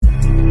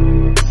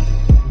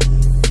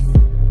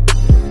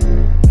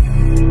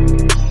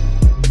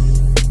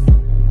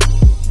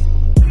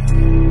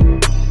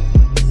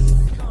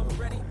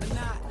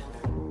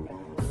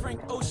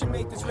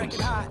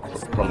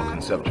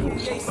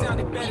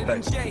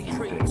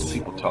few things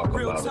people talk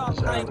about in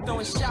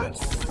Saturday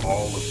success.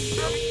 All of these.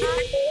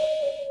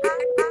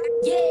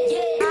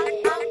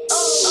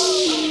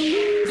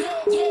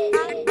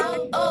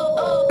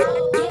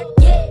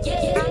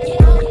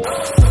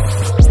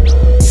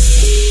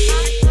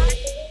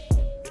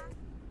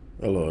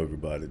 Hello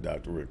everybody,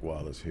 Dr. Rick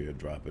Wallace here,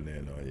 dropping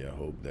in on you. I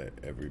hope that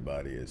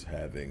everybody is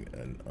having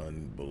an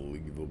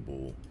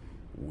unbelievable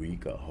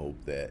week. I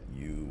hope that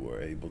you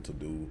were able to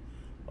do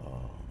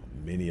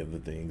many of the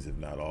things, if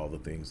not all the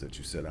things that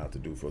you set out to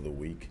do for the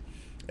week.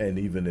 And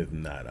even if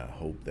not, I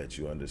hope that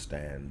you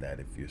understand that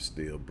if you're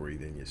still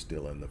breathing, you're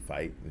still in the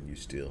fight, and you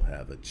still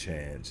have a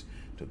chance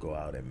to go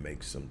out and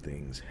make some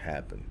things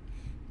happen.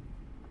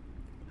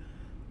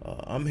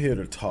 I'm here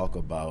to talk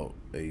about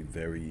a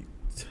very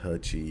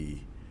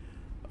touchy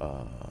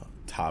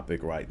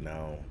topic right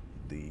now: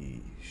 the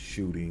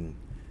shooting,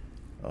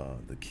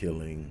 the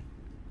killing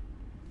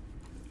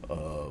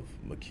of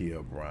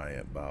Ma'Khia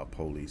Bryant by a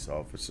police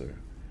officer,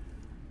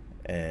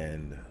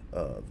 and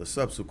the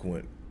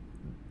subsequent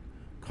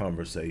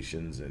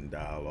conversations and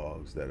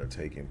dialogues that are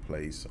taking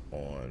place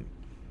on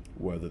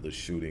whether the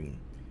shooting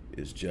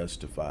is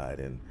justified.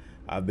 And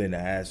I've been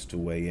asked to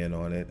weigh in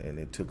on it, and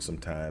it took some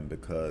time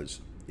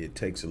because it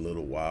takes a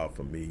little while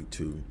for me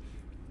to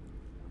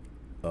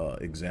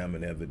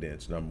examine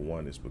evidence. Number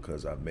one is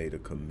because I've made a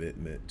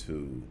commitment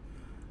to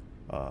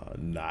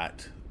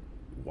not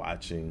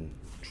watching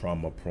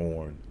trauma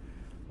porn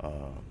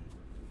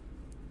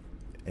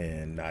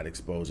and not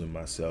exposing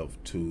myself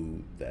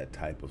to that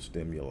type of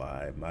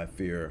stimuli. My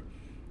fear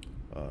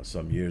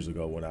some years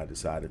ago when I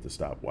decided to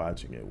stop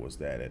watching it was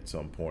that at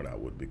some point I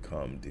would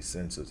become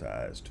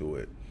desensitized to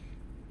it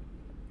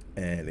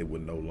and it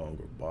would no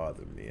longer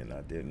bother me, and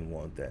I didn't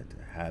want that to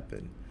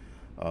happen.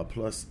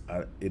 Plus,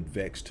 it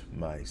vexed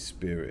my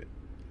spirit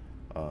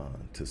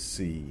to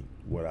see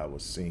what I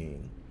was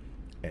seeing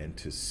and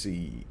to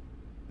see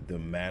the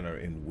manner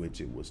in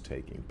which it was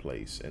taking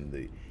place and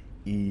the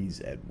ease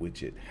at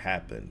which it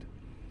happened.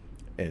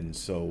 And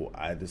so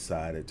I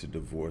decided to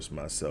divorce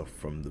myself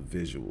from the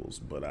visuals.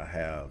 But I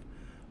have,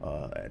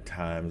 at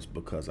times,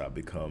 because I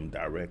become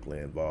directly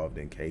involved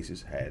in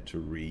cases, had to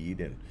read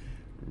and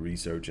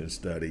research and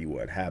study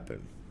what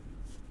happened.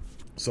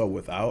 So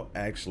without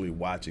actually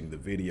watching the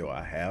video,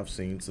 I have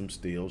seen some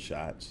still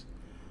shots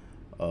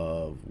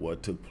of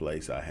what took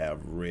place. I have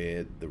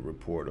read the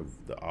report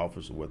of the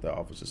officer, what the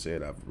officer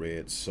said. I've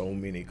read so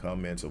many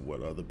comments of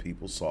what other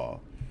people saw,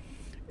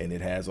 and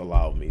it has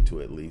allowed me to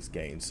at least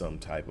gain some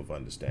type of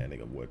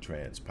understanding of what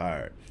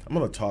transpired. I'm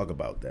going to talk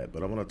about that,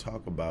 but I want to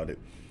talk about it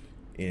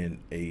in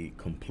a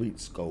complete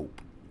scope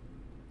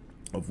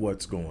of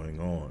what's going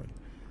on.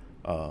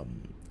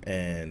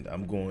 And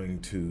I'm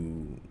going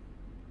to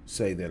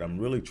say that I'm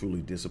really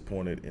truly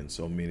disappointed in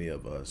so many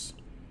of us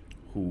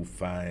who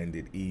find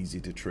it easy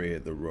to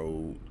tread the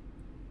road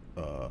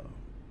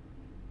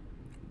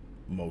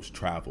most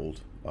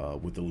traveled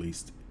with the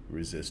least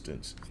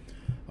resistance.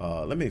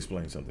 Let me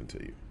explain something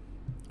to you.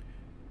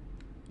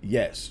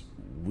 Yes,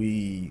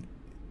 we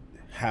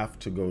have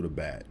to go to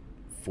bat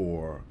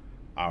for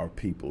our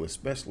people,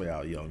 especially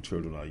our young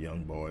children, our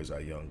young boys,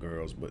 our young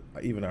girls, but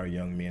even our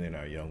young men and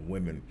our young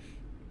women,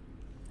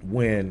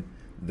 when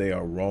they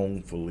are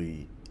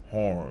wrongfully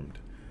harmed.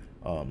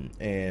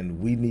 And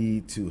we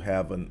need to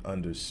have an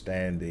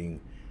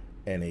understanding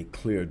and a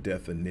clear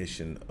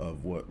definition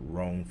of what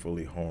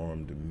wrongfully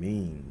harmed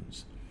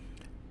means,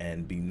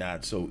 and be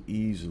not so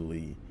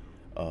easily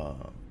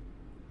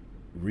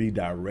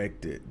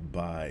redirected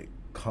by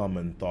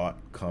common thought,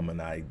 common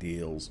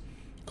ideals,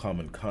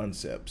 common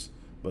concepts,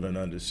 but an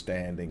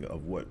understanding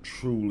of what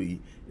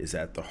truly is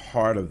at the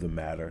heart of the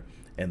matter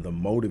and the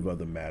motive of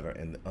the matter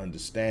and the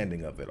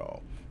understanding of it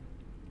all.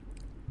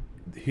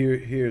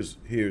 Here's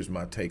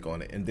my take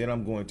on it, and then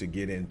I'm going to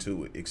get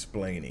into it,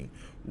 explaining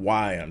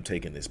why I'm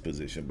taking this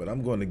position, but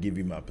I'm going to give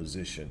you my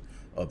position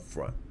up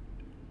front.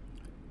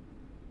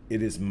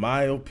 It is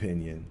my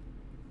opinion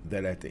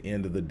that at the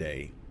end of the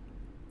day,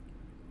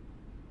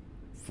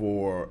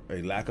 for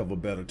a lack of a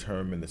better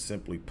term and to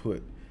simply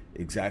put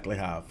exactly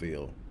how I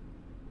feel,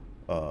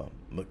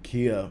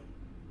 Ma'Khia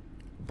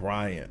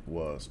Bryant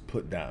was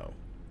put down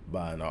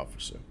by an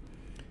officer.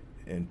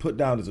 And put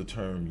down is a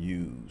term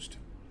used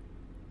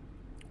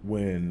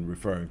when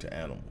referring to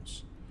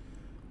animals.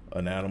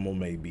 An animal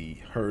may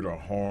be hurt or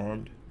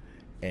harmed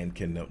and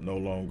can no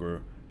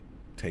longer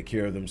take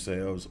care of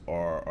themselves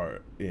or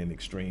are in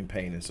extreme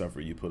pain and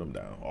suffering, you put them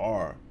down.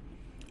 Or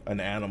an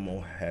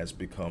animal has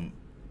become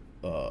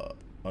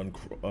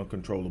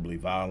uncontrollably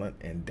violent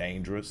and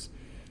dangerous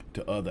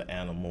to other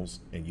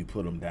animals, and you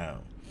put them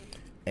down.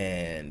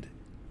 And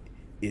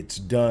it's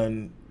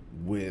done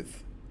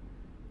with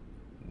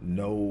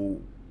no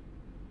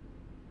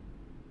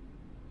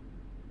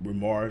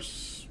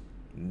remorse,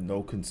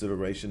 no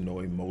consideration, no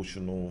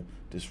emotional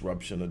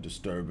disruption or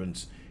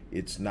disturbance.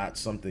 It's not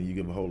something you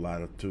give a whole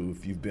lot of to.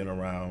 If you've been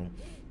around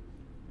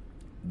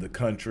the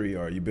country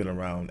or you've been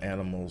around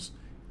animals,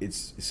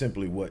 it's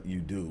simply what you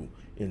do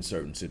in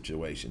certain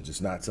situations. It's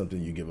not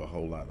something you give a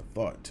whole lot of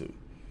thought to.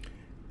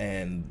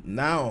 And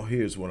now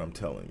here's what I'm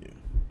telling you.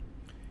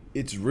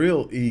 It's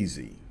real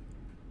easy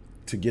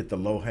to get the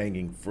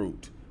low-hanging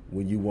fruit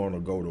when you want to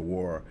go to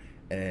war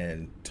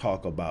and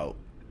talk about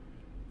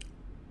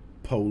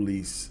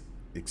police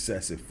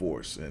excessive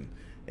force and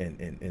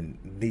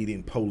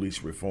needing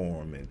police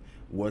reform and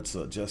what's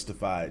a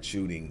justified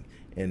shooting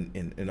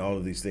and all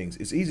of these things.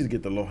 It's easy to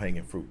get the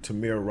low-hanging fruit.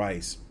 Tamir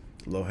Rice,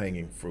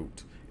 low-hanging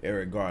fruit.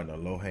 Eric Gardner,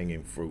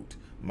 low-hanging fruit.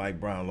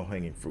 Mike Brown,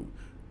 low-hanging fruit.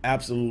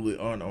 Absolutely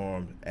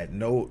unarmed, at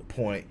no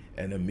point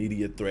an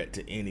immediate threat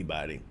to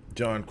anybody.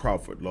 John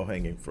Crawford,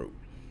 low-hanging fruit.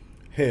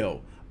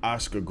 Hell,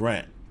 Oscar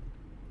Grant,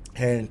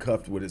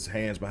 handcuffed with his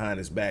hands behind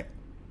his back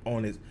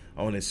on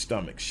his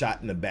stomach,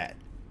 shot in the back.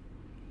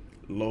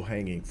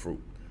 Low-hanging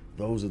fruit.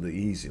 Those are the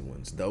easy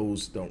ones.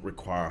 Those don't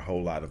require a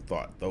whole lot of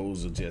thought.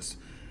 Those are just,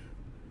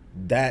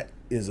 that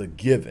is a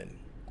given.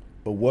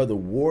 But where the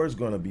war is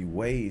going to be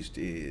waged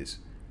is,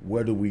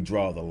 where do we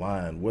draw the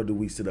line? Where do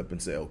we sit up and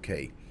say,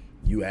 okay,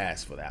 you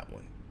asked for that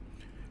one?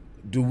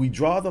 Do we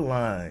draw the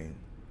line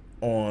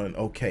on,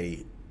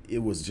 okay, it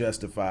was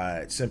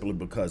justified simply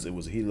because it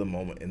was a heat of the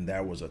moment and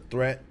there was a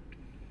threat?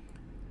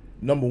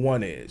 Number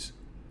one is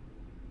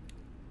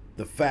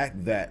the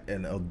fact that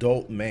an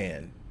adult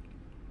man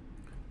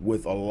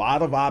with a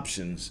lot of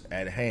options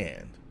at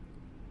hand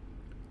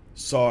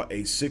saw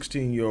a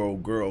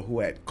 16-year-old girl who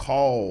had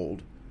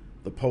called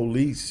the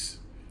police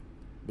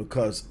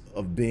because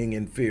of being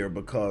in fear,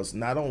 because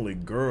not only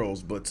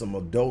girls but some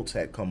adults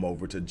had come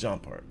over to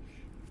jump her.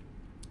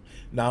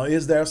 Now,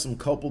 is there some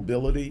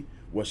culpability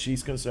where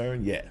she's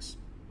concerned? Yes.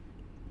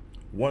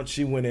 Once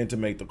she went in to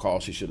make the call,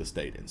 she should have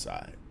stayed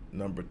inside.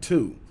 Number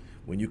two,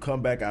 when you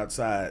come back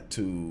outside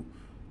to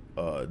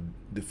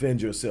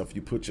defend yourself,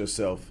 you put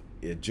yourself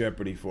at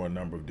jeopardy for a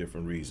number of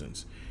different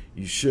reasons.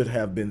 You should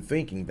have been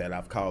thinking that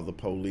I've called the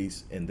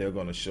police and they're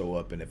going to show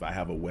up, and if I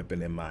have a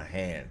weapon in my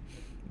hand,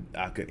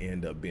 I could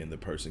end up being the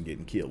person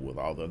getting killed with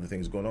all the other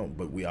things going on.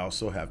 But we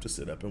also have to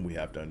sit up and we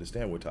have to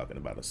understand we're talking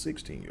about a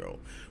 16-year-old.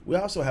 We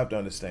also have to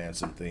understand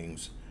some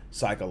things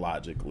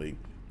psychologically,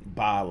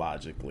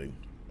 biologically,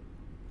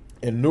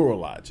 and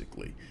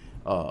neurologically.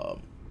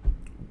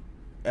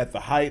 At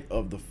the height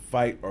of the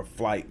fight or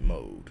flight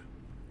mode,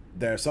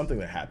 there's something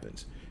that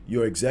happens.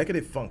 Your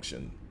executive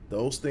function,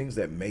 those things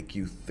that make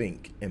you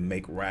think and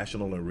make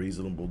rational and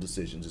reasonable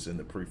decisions, is in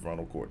the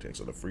prefrontal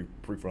cortex, or the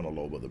prefrontal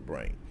lobe of the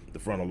brain, the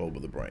frontal lobe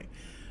of the brain.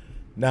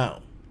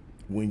 Now,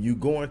 when you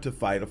go into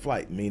fight or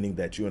flight, meaning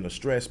that you're in a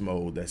stress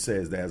mode that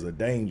says there's a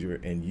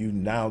danger and you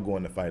now go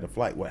into fight or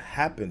flight, what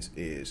happens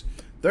is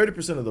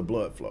 30% of the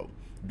blood flow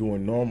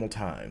during normal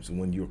times,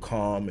 when you're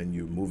calm and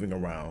you're moving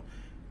around,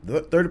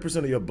 30%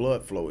 of your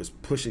blood flow is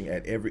pushing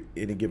at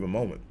any given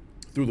moment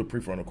through the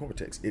prefrontal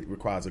cortex. It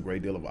requires a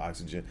great deal of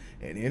oxygen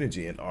and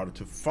energy in order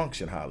to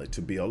function highly,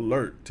 to be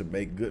alert, to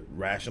make good,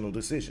 rational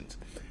decisions.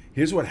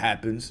 Here's what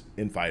happens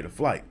in fight or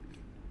flight.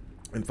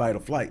 In fight or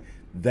flight,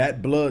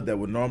 that blood that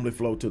would normally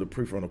flow to the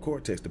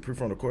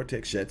prefrontal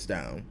cortex shuts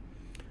down.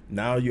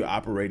 Now you're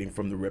operating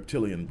from the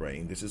reptilian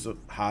brain. This is a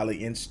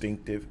highly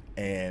instinctive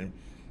and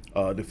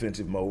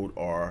defensive mode,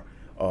 or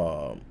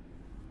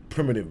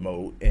primitive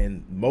mode,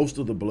 and most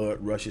of the blood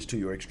rushes to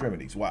your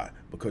extremities. Why?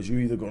 Because you're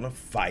either going to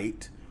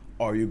fight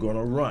or you're going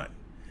to run.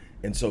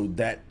 And so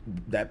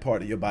that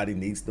part of your body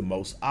needs the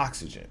most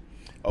oxygen.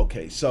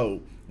 Okay,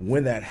 so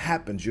when that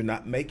happens, you're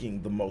not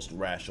making the most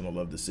rational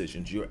of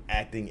decisions. You're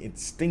acting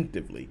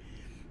instinctively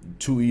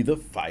to either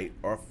fight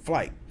or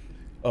flight,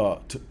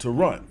 to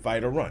run,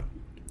 fight or run.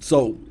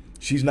 So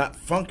she's not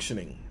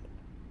functioning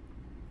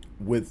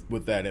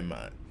with that in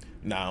mind.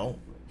 Now,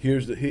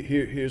 here's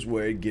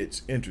where it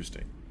gets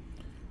interesting.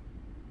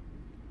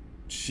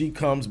 She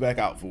comes back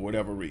out for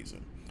whatever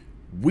reason.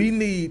 We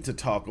need to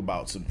talk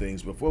about some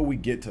things before we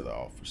get to the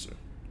officer.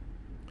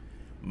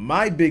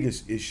 My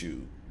biggest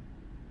issue,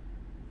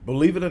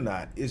 believe it or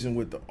not, isn't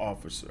with the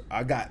officer.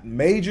 I got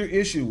major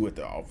issue with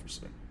the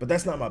officer, but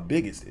that's not my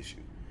biggest issue.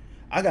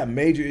 I got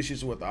major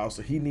issues with the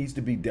officer. He needs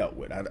to be dealt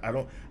with.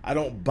 I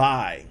don't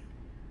buy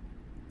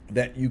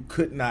that you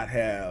could not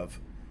have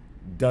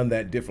done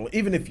that differently.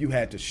 Even if you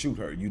had to shoot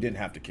her, you didn't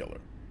have to kill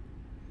her.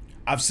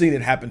 I've seen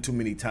it happen too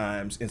many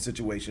times in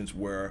situations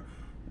where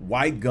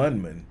white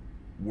gunmen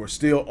were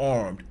still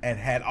armed and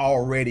had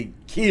already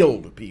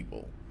killed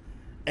people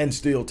and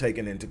still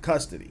taken into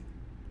custody.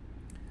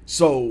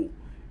 So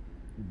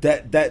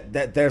that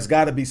there's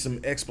got to be some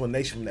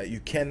explanation that you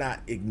cannot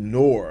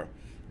ignore,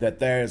 that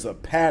there's a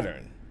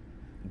pattern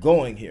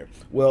going here.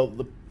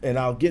 Well, and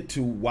I'll get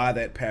to why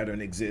that pattern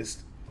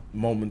exists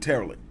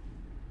momentarily.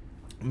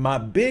 My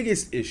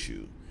biggest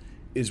issue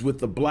is with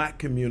the black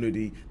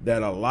community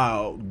that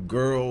allowed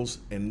girls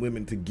and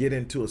women to get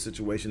into a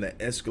situation that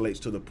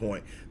escalates to the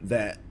point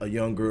that a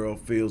young girl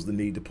feels the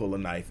need to pull a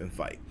knife and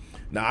fight.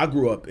 Now, I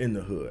grew up in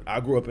the hood.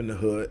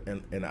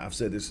 And I've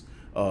said this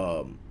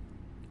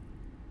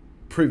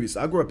previous.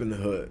 I grew up in the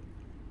hood,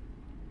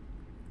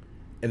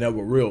 and there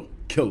were real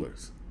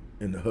killers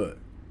in the hood.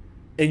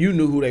 And you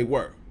knew who they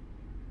were.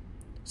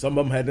 Some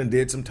of them had done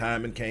did some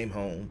time and came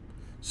home.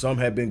 Some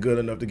had been good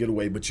enough to get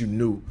away, but you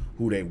knew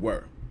who they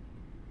were.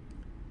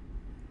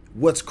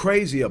 What's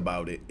crazy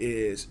about it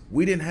is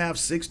we didn't have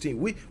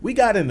 16. We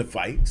got into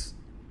fights.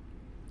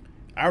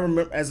 I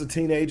remember as a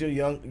teenager,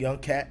 young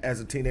cat, as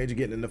a teenager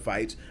getting into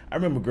fights. I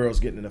remember girls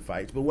getting into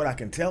fights. But what I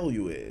can tell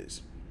you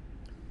is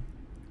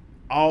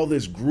all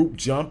this group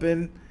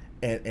jumping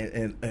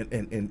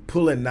and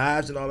pulling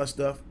knives and all that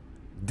stuff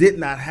did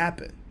not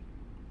happen.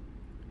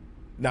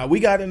 Now we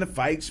got into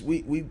fights,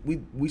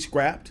 we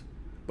scrapped,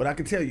 but I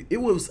can tell you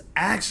it was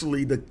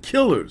actually the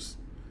killers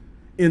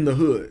in the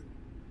hood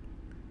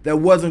that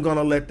wasn't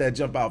gonna let that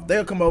jump out.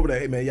 They'll come over there,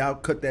 hey man, y'all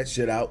cut that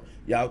shit out,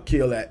 y'all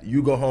kill that,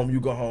 you go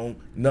home,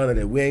 none of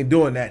that. We ain't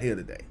doing that here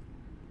today.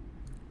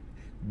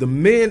 The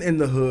men in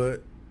the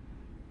hood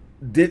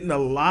didn't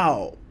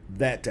allow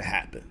that to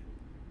happen.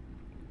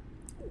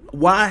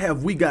 Why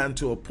have we gotten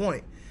to a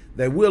point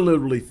that we're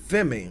literally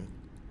filming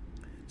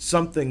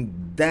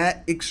something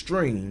that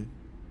extreme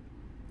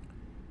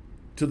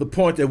to the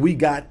point that we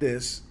got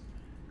this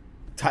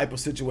type of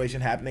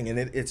situation happening, and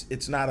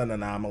it's not an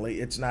anomaly,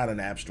 it's not an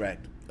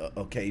abstract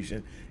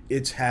occasion,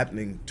 it's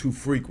happening too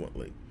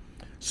frequently.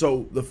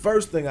 So the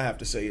first thing I have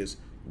to say is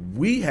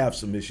we have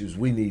some issues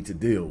we need to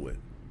deal with.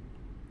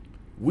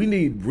 We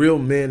need real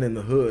men in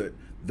the hood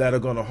that are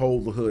going to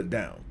hold the hood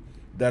down,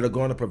 that are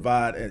going to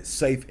provide a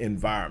safe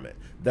environment,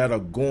 that are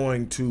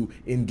going to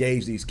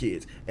engage these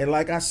kids. And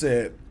like I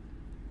said,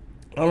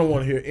 I don't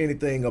want to hear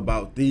anything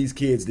about these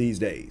kids these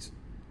days.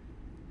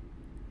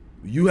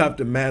 You have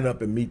to man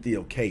up and meet the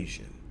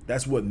occasion.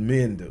 That's what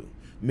men do.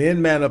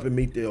 Men man up and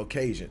meet the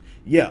occasion.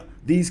 Yeah,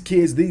 these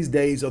kids these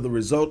days are the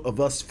result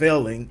of us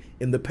failing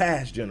in the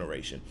past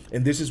generation.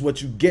 And this is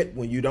what you get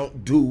when you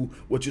don't do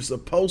what you're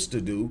supposed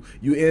to do.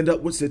 You end up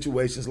with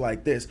situations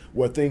like this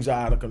where things are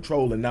out of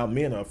control and now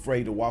men are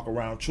afraid to walk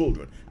around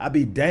children. I'd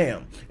be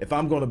damned if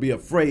I'm going to be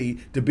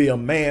afraid to be a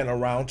man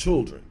around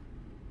children.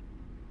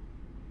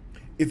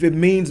 If it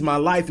means my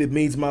life, it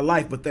means my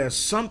life. But there's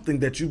something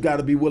that you got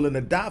to be willing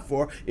to die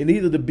for in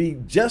order to be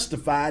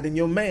justified in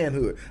your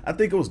manhood. I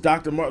think it was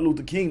Dr. Martin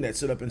Luther King that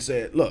stood up and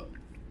said, look,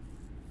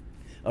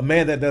 a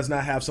man that does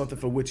not have something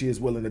for which he is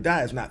willing to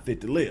die is not fit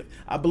to live.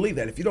 I believe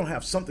that if you don't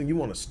have something you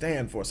want to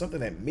stand for, something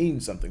that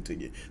means something to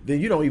you,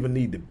 then you don't even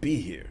need to be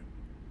here.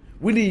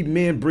 We need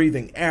men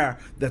breathing air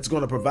that's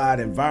going to provide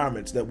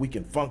environments that we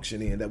can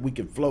function in, that we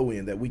can flow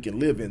in, that we can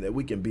live in, that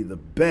we can be the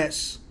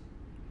best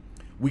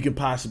we can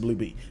possibly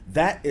be.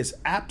 That is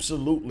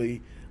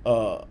absolutely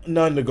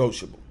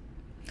non-negotiable.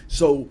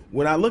 So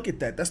when I look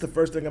at that, that's the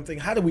first thing I'm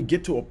thinking. How do we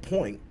get to a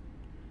point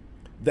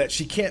that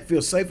she can't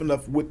feel safe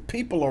enough with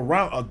people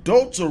around,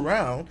 adults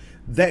around,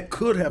 that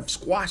could have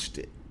squashed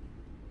it?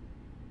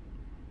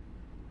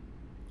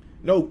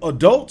 No,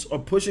 adults are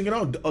pushing it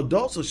on.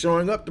 Adults are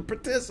showing up to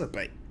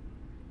participate.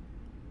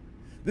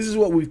 This is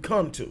what we've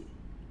come to.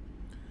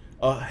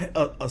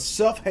 A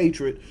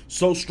self-hatred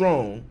so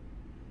strong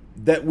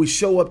that we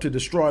show up to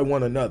destroy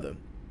one another,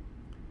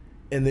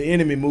 and the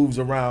enemy moves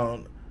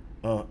around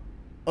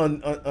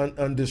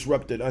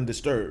undisrupted,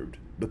 undisturbed,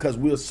 because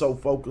we're so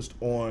focused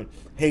on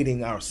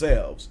hating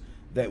ourselves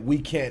that we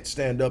can't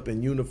stand up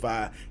and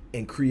unify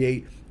and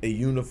create a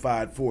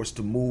unified force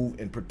to move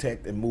and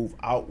protect and move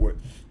outward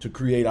to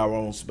create our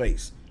own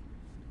space.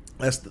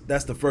 That's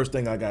the first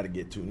thing I got to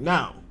get to.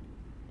 Now,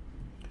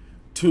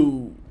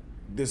 to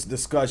this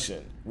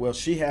discussion. Well,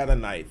 she had a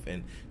knife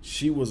and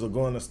she was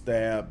going to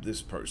stab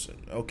this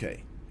person.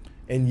 Okay.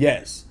 And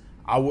yes,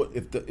 I would,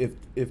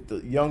 if the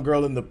young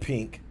girl in the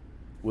pink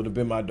would have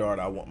been my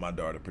daughter, I want my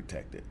daughter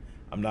protected.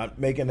 I'm not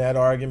making that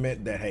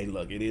argument that, hey,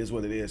 look, it is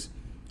what it is.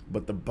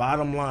 But the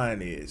bottom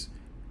line is,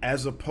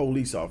 as a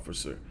police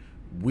officer,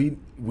 we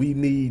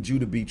need you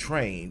to be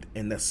trained,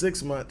 and the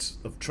 6 months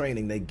of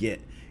training they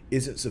get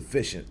isn't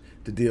sufficient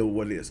to deal with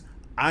what it is.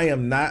 I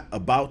am not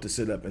about to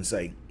sit up and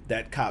say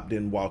that cop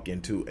didn't walk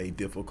into a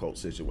difficult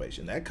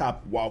situation. That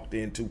cop walked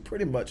into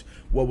pretty much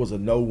what was a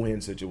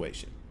no-win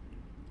situation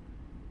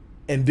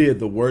and did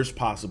the worst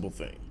possible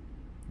thing.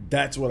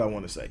 That's what I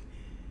want to say.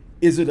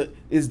 Is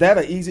that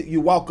a easy,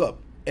 you walk up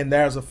and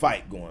there's a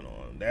fight going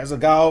on. There's a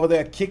guy over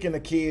there kicking a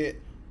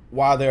kid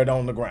while they're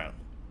on the ground.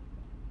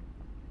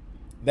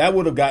 That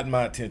would have gotten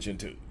my attention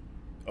too.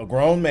 A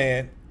grown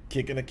man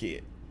kicking a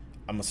kid.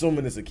 I'm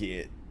assuming it's a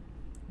kid,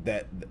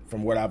 that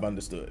from what I've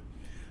understood.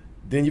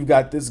 Then you've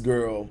got this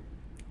girl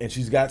and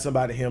she's got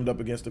somebody hemmed up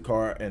against the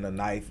car and a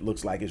knife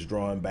looks like it's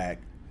drawing back,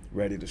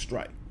 ready to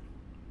strike.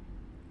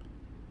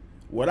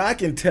 What I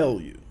can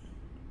tell you,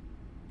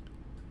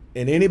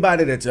 and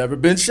anybody that's ever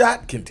been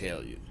shot can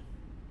tell you,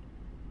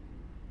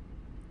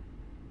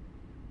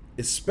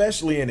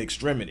 especially in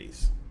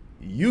extremities,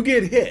 you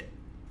get hit,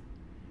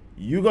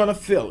 you're going to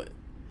feel it.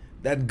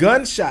 That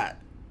gunshot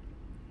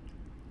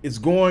is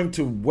going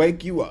to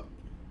wake you up.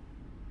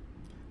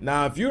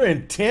 Now, if you're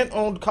intent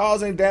on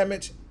causing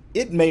damage,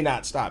 it may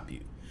not stop you.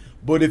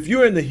 But if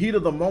you're in the heat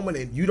of the moment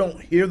and you don't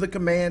hear the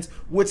commands,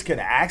 which can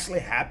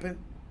actually happen,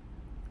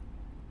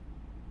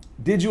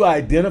 did you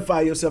identify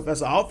yourself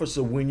as an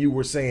officer when you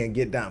were saying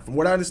get down? From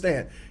what I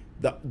understand,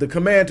 the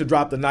command to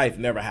drop the knife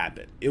never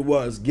happened. It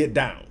was get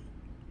down.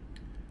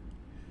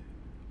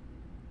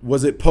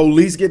 Was it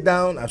police get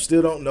down? I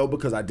still don't know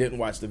because I didn't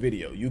watch the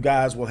video. You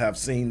guys will have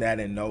seen that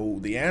and know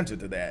the answer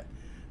to that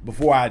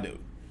before I do.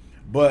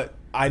 But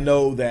I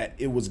know that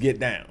it was get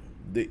down.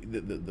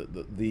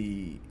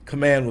 The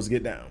command was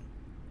get down.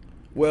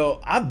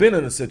 Well, I've been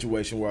in a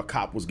situation where a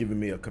cop was giving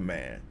me a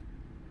command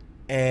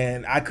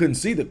and I couldn't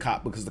see the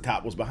cop because the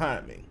cop was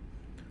behind me.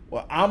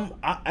 Well,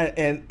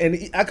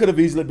 I could have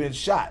easily been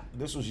shot.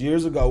 This was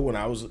years ago when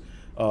I was,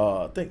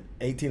 I think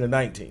 18 or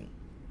 19.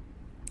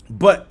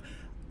 But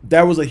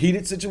there was a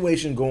heated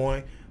situation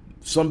going.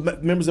 Some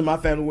members of my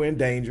family were in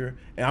danger,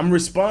 and I'm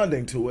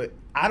responding to it.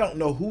 I don't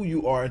know who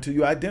you are until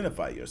you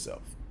identify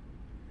yourself.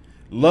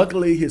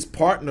 Luckily, his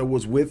partner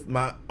was with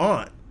my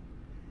aunt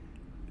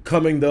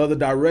coming the other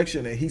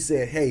direction, and he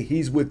said, hey,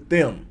 he's with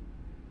them,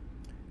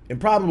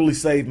 and probably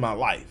saved my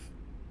life.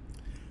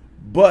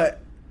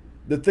 But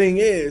the thing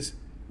is,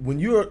 when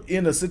you're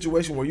in a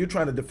situation where you're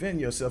trying to defend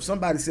yourself,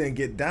 somebody saying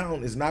get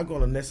down is not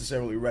going to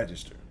necessarily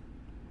register.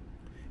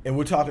 And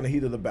we're talking the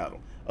heat of the battle.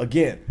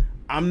 Again,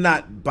 I'm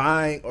not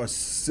buying or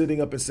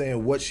sitting up and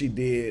saying what she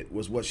did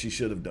was what she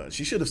should have done.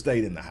 She should have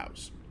stayed in the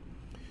house.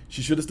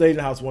 She should have stayed in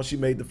the house once she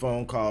made the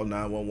phone call,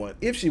 911.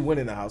 If she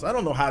went in the house, I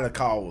don't know how the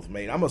call was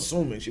made. I'm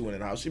assuming she went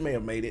in the house. She may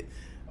have made it.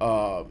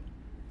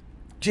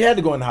 She had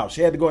to go in the house.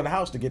 She had to go in the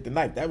house to get the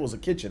knife. That was a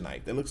kitchen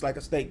knife. That looks like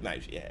a steak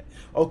knife she had.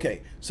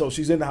 Okay, so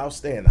she's in the house,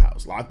 stay in the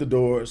house. Lock the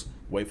doors,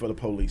 wait for the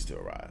police to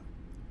arrive.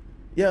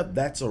 Yeah,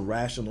 that's a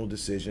rational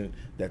decision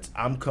that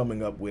I'm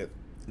coming up with,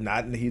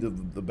 not in the heat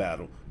of the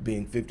battle,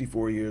 being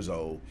 54 years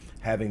old,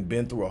 having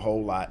been through a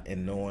whole lot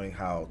and knowing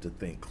how to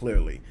think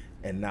clearly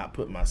and not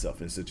put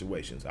myself in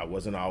situations. I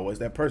wasn't always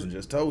that person.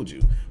 Just told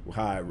you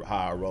how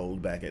I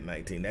rolled back at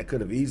 19. That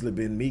could have easily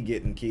been me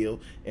getting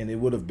killed, and it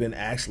would have been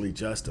actually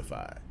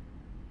justified.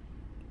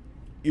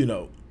 You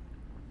know,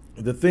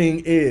 the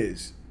thing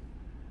is,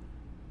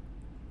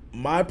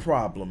 my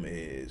problem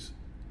is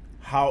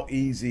how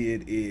easy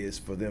it is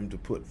for them to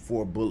put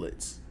 4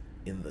 bullets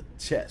in the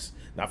chest.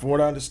 Now, from what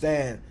I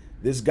understand,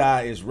 this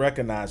guy is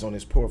recognized on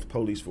his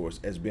police force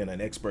as being an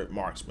expert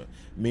marksman,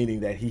 meaning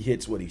that he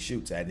hits what he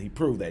shoots at, and he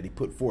proved that. He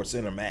put 4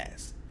 center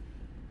mass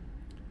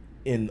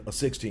in a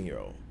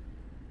 16-year-old.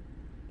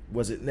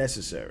 Was it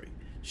necessary?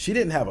 She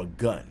didn't have a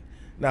gun.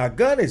 Now, a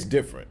gun is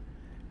different.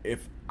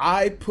 If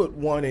I put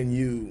one in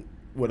you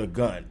with a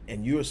gun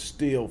and you're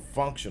still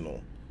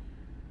functional,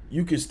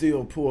 you can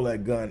still pull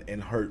that gun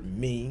and hurt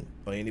me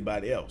or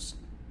anybody else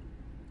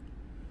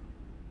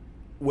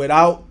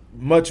without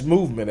much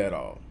movement at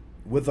all.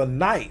 With a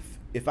knife,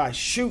 if I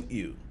shoot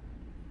you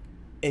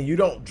and you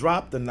don't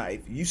drop the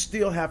knife, you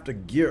still have to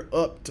gear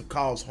up to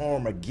cause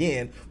harm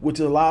again, which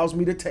allows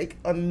me to take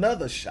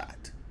another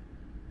shot.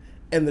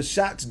 And the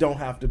shots don't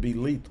have to be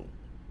lethal.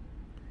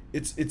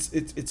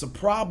 It's a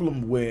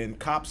problem when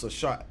cops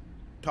are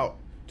taught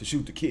to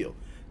shoot to kill.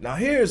 Now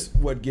here's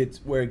where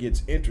it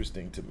gets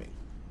interesting to me.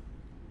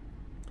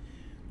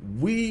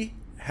 We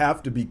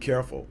have to be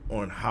careful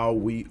on how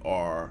we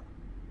are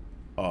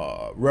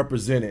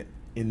represented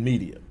in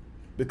media,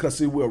 because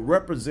see, we're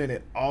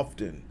represented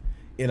often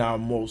in our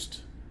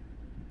most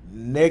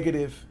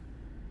negative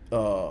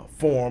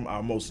form,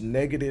 our most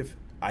negative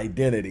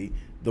identity.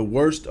 The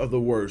worst of the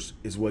worst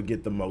is what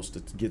gets the most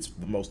of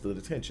the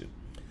attention.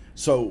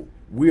 So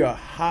we are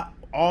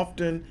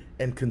often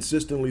and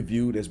consistently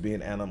viewed as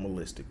being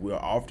animalistic. We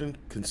are often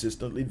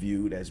consistently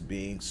viewed as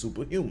being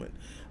superhuman.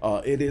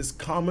 It is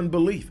common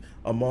belief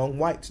among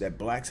whites that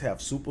blacks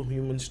have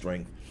superhuman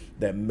strength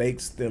that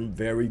makes them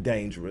very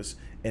dangerous,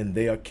 and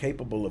they are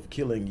capable of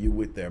killing you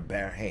with their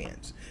bare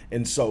hands.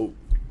 And so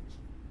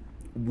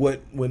there's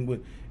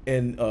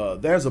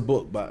a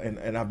book by,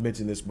 and I've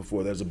mentioned this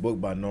before, there's a book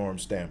by Norm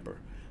Stamper.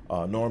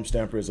 Norm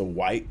Stamper is a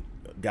white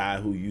guy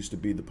who used to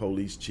be the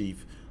police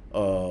chief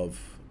of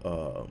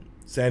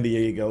San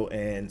Diego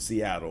and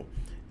Seattle,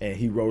 and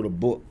he wrote a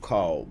book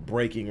called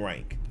Breaking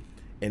Rank.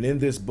 And in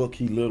this book,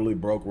 he literally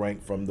broke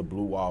rank from the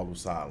blue wall of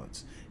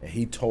silence. And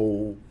he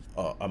told,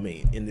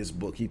 in this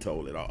book, he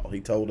told it all.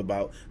 He told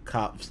about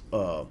cops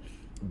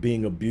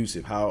being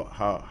abusive,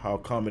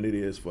 how common it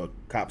is for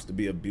cops to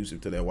be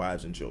abusive to their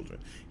wives and children.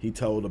 He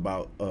told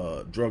about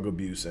drug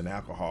abuse and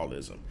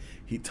alcoholism.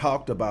 He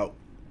talked about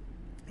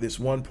this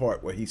one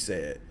part where he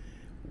said,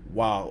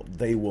 while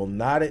they will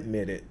not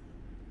admit it,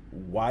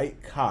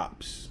 white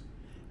cops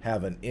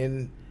have an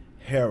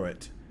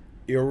inherent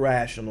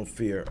irrational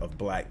fear of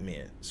black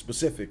men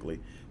specifically,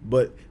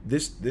 but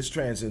this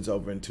transcends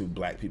over into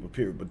black people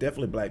period, but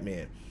definitely black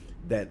men,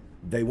 that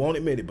they won't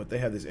admit it, but they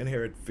have this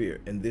inherent fear,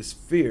 and this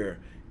fear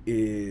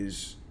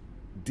is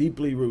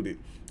deeply rooted.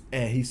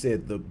 And he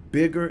said the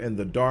bigger and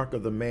the darker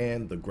the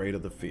man, the greater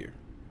the fear.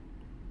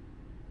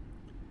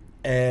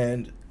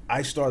 And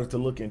I started to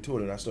look into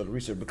it, and I started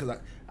research, because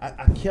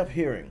I kept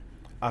hearing,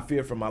 I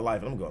fear for my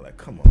life. And I'm going like,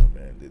 come on,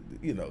 man.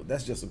 You know,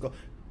 that's just a goal.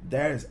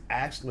 There is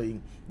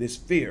actually this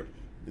fear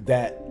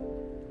that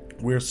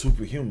we're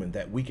superhuman,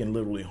 that we can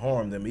literally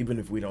harm them even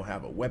if we don't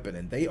have a weapon.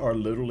 And they are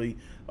literally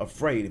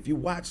afraid. If you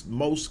watch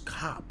most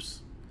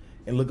cops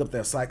and look up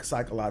their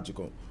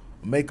psychological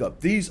makeup,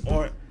 these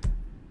aren't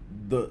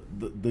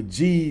the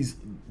G's,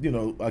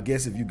 I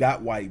guess if you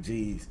got white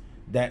G's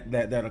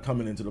that are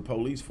coming into the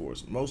police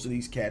force, most of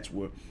these cats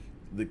were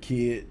the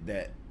kid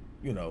that,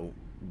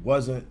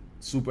 wasn't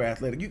super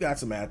athletic. You got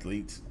some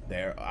athletes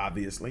there,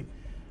 obviously,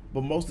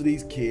 but most of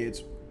these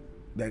kids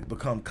that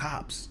become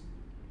cops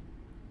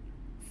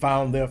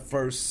found their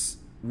first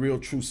real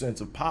true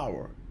sense of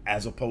power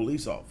as a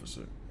police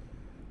officer,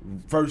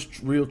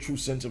 first real true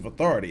sense of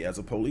authority as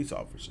a police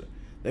officer.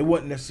 They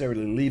weren't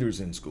necessarily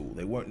leaders in school.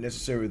 They weren't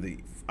necessarily the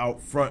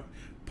out front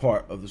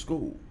part of the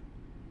school.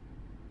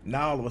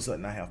 Now all of a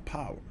sudden I have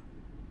power.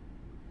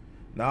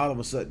 Now all of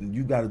a sudden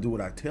you got to do what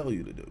I tell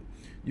you to do.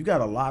 You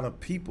got a lot of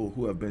people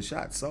who have been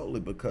shot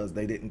solely because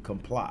they didn't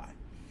comply.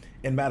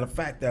 And matter of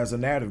fact, there's a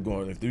narrative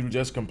going, if you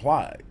just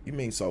complied. You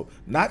mean, so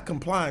not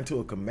complying to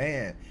a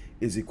command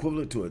is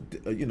equivalent to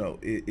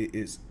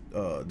is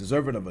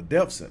deserving of a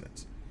death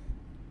sentence.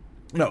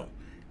 No.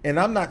 And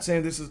I'm not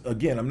saying this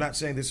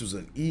was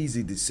an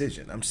easy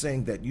decision. I'm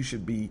saying that you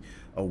should be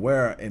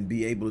aware and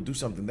be able to do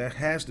something. There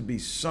has to be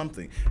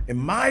something. And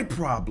my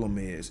problem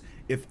is,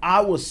 if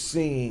I was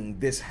seeing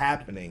this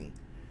happening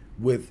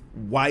with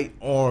white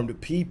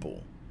armed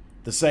people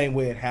the same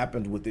way it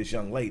happened with this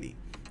young lady,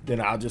 then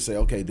I'll just say,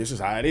 okay, this is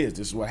how it is.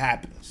 This is what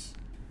happens.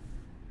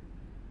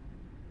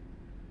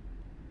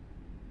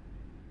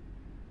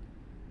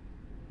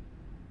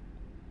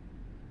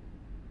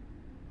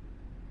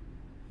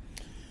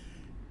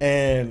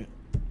 And,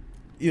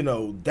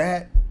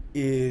 that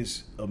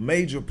is a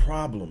major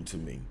problem to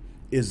me,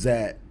 is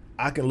that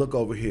I can look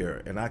over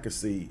here and I can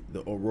see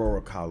the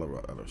Aurora,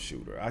 Colorado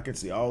shooter. I can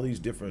see all these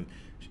different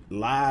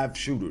live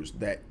shooters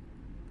that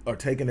are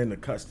taken into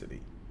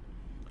custody.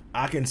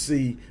 I can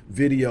see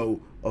video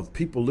of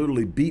people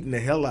literally beating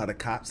the hell out of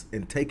cops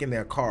and taking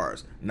their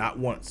cars, not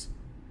once,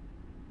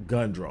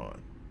 gun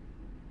drawn.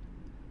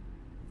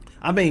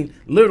 I mean,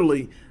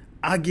 literally,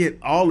 I get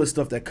all the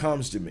stuff that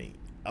comes to me.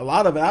 A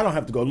lot of it, I don't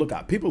have to go look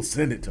out. People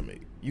send it to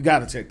me. You got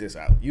to check this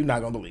out. You're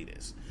not going to believe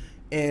this.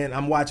 And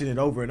I'm watching it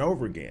over and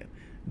over again.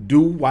 Do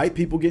white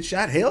people get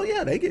shot? Hell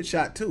yeah, they get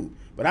shot too.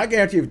 But I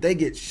guarantee if they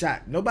get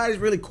shot, nobody's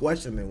really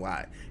questioning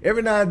why.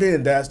 Every now and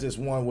then, that's this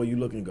one where you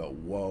look and go,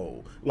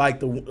 whoa.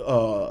 Like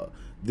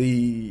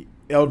the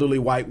elderly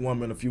white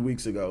woman a few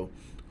weeks ago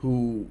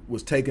who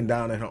was taken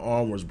down and her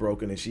arm was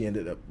broken and she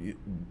ended up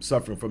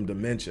suffering from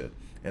dementia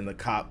and the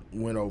cop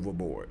went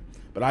overboard.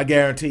 But I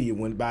guarantee you,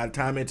 by the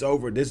time it's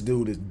over, this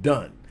dude is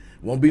done.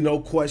 Won't be no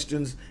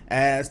questions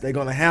asked. They're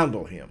going to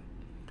handle him.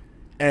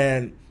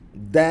 And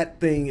that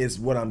thing is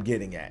what I'm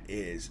getting at,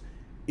 is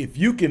if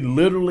you can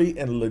literally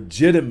and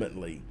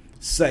legitimately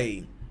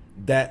say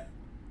that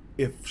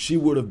if she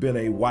would have been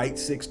a white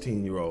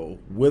 16-year-old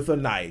with a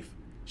knife,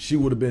 she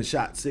would have been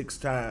shot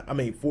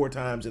 4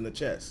 times in the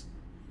chest,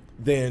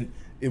 then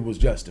it was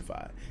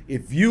justified.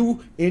 If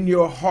you in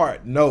your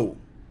heart know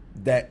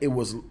that it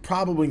was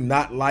probably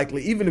not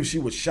likely, even if she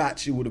was shot,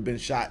 she would have been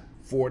shot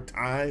 4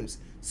 times,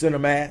 center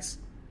mass,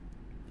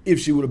 if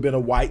she would have been a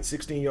white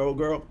 16-year-old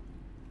girl,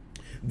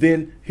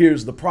 then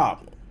here's the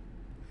problem.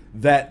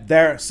 That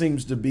there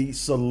seems to be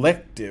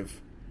selective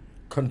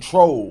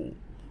control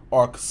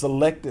or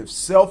selective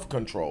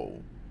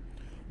self-control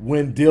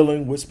when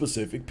dealing with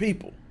specific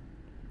people.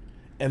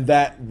 And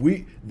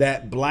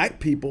that black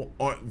people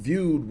aren't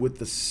viewed with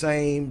the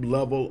same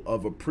level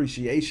of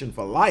appreciation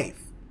for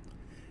life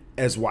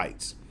as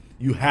whites.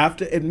 You have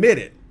to admit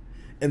it.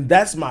 And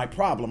that's my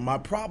problem. My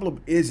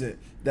problem isn't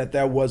that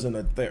there wasn't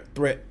a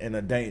threat and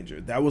a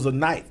danger. There was a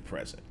knife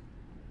present.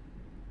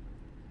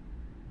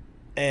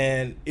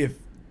 And if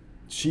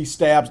she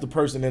stabs the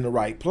person in the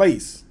right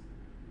place,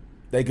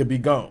 they could be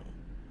gone.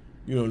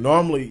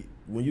 Normally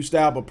when you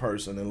stab a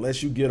person,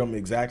 unless you get them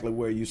exactly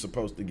where you're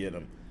supposed to get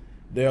them,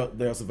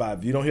 they'll survive.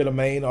 If you don't hit a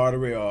main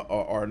artery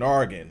or an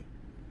organ,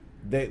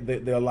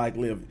 they'll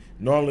likely live.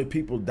 Normally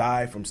people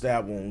die from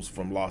stab wounds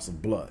from loss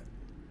of blood.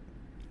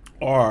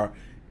 Or,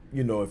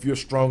 if you're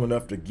strong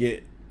enough to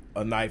get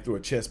a knife through a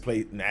chest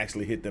plate and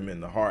actually hit them in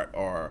the heart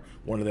or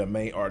one of their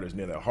main arteries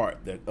near their heart,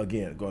 they're,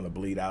 again, going to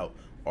bleed out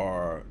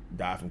or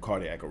die from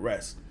cardiac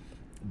arrest.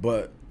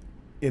 But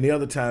any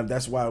other time,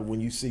 that's why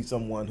when you see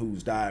someone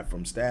who's died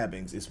from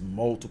stabbings, it's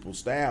multiple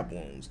stab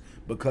wounds,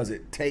 because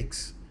it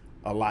takes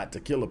a lot to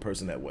kill a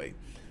person that way.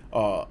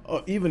 Or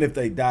even if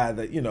they die,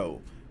 that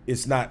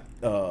it's not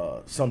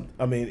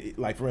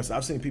like for instance,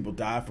 I've seen people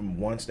die from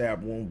one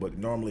stab wound, but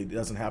normally it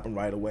doesn't happen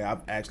right away.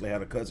 I've actually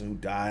had a cousin who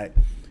died,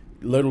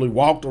 literally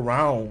walked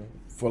around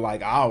for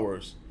like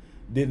hours,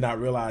 did not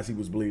realize he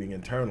was bleeding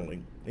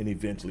internally, and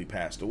eventually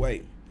passed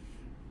away.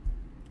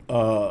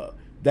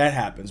 That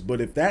happens.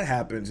 But if that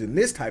happens in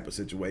this type of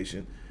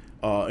situation,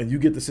 and you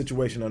get the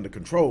situation under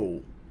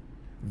control,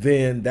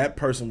 then that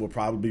person will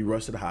probably be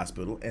rushed to the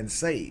hospital and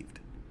saved.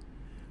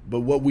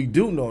 But what we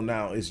do know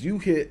now is you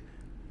hit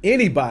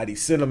anybody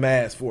center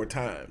mass 4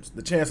 times,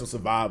 the chance of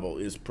survival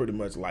is pretty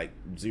much like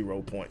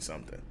 0 point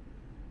something.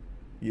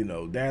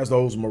 There's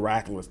those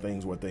miraculous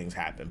things where things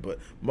happen, but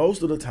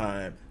most of the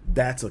time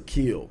that's a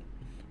kill.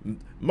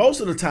 Most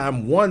of the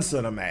time, 1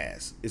 center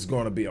mass is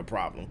going to be a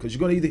problem because you're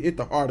going to either hit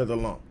the heart or the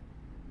lung.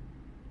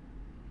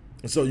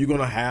 And so you're going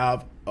to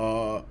have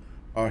a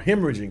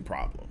hemorrhaging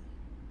problem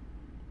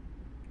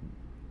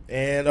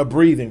and a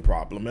breathing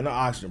problem and an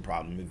oxygen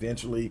problem.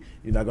 Eventually,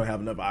 you're not going to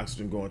have enough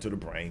oxygen going to the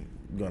brain.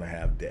 You're going to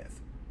have death.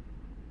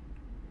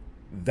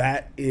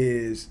 That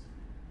is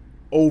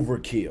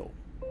overkill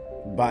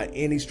by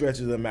any stretch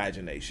of the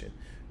imagination.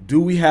 Do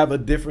we have a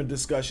different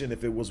discussion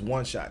if it was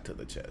one shot to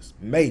the chest?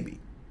 Maybe.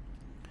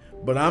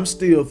 But I'm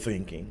still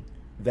thinking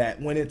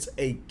that when it's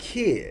a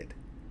kid,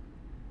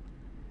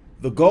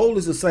 the goal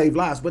is to save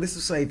lives, but it's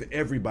to save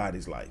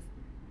everybody's life.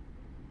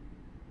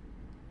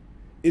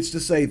 It's to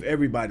save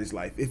everybody's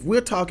life. If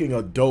we're talking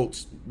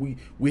adults,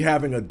 we're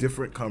having a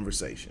different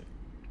conversation.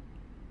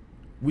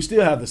 We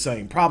still have the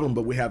same problem,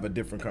 but we have a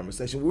different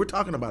conversation. We're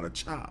talking about a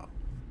child.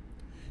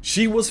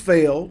 She was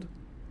failed.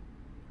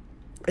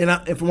 And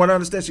from what I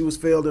understand, she was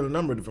failed in a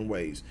number of different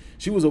ways.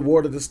 She was a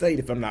ward of the state,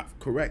 if I'm not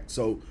correct.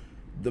 So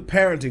the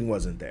parenting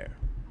wasn't there.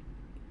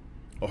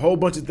 A whole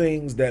bunch of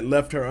things that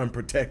left her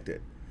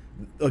unprotected.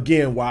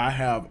 Again, why I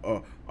have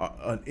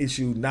an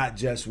issue not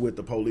just with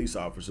the police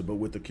officer, but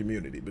with the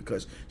community,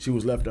 because she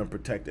was left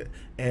unprotected.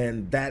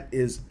 And that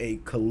is a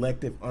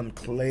collective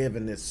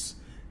uncleverness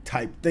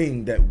type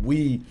thing that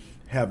we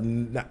have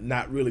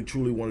not really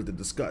truly wanted to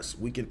discuss.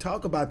 We can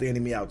talk about the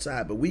enemy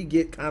outside, but we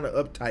get kind of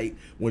uptight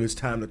when it's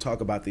time to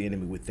talk about the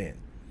enemy within.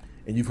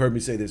 And you've heard me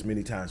say this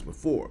many times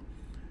before.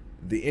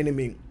 The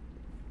enemy,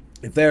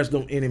 if there's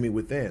no enemy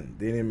within,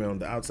 the enemy on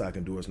the outside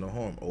can do us no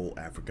harm. Old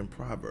African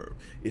proverb.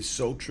 It's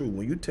so true.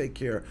 When you take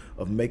care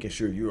of making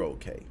sure you're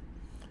okay,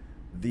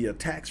 the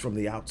attacks from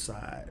the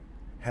outside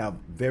have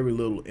very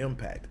little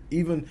impact.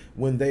 Even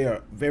when they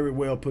are very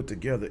well put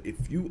together,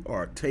 if you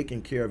are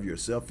taking care of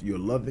yourself, you're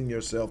loving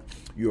yourself,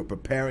 you're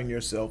preparing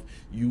yourself,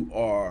 you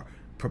are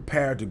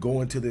prepared to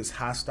go into this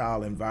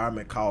hostile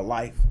environment called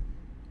life,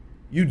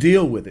 you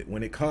deal with it.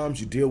 When it comes,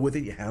 you deal with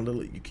it, you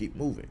handle it, you keep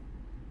moving.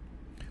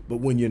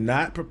 But when you're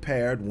not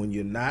prepared, when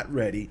you're not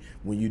ready,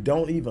 when you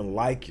don't even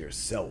like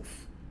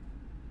yourself,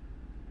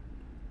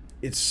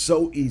 it's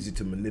so easy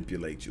to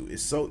manipulate you.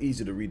 It's so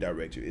easy to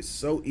redirect you. It's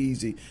so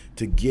easy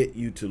to get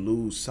you to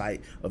lose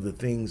sight of the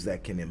things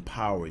that can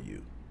empower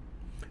you.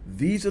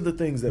 These are the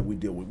things that we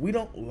deal with. We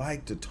don't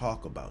like to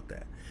talk about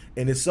that.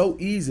 And it's so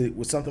easy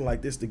with something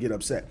like this to get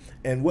upset.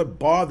 And what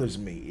bothers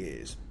me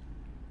is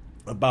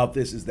about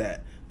this is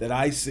that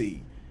I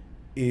see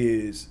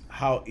is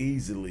how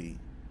easily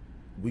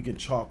we can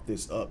chalk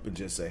this up and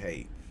just say,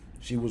 hey,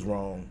 she was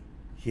wrong.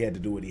 He had to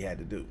do what he had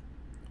to do.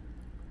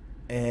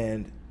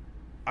 And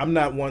I'm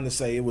not one to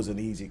say it was an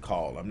easy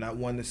call. I'm not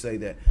one to say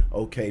that,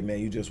 okay, man,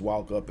 you just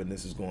walk up and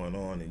this is going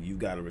on and you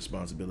got a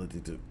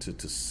responsibility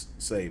to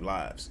save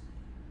lives.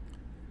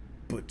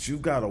 But you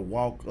got to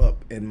walk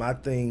up. And my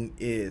thing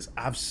is,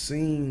 I've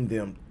seen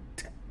them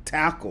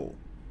tackle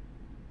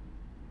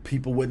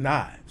people with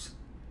knives.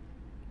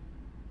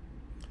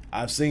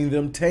 I've seen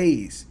them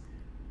tase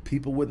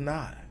people with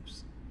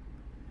knives.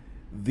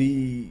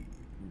 The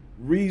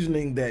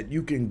reasoning that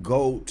you can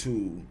go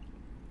to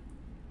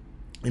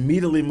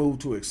immediately move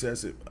to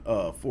excessive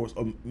force,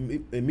 or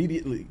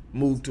immediately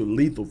move to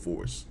lethal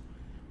force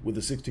with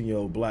a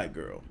 16-year-old black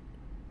girl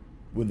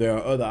when there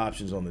are other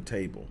options on the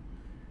table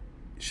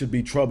should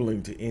be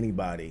troubling to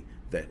anybody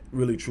that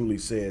really truly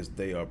says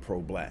they are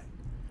pro-black.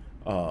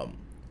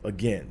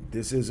 Again,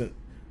 this isn't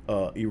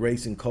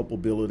erasing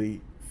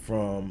culpability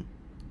from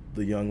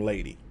the young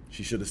lady.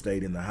 She should have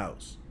stayed in the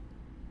house.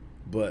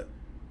 But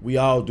we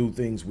all do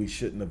things we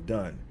shouldn't have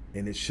done,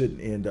 and it shouldn't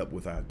end up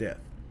with our death.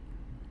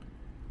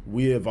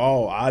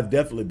 I've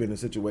definitely been in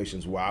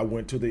situations where I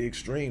went to the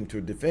extreme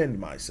to defend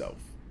myself.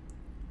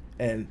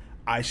 And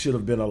I should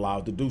have been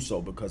allowed to do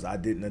so because I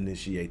didn't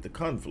initiate the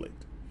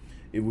conflict.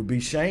 It would be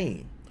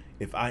shame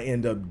if I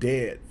end up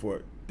dead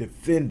for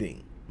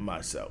defending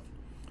myself.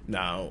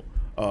 Now,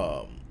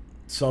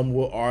 some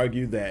will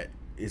argue that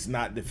it's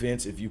not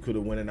defense if you could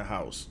have went in the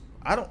house.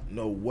 I don't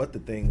know what the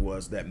thing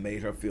was that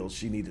made her feel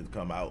she needed to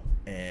come out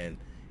and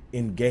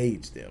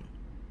engage them.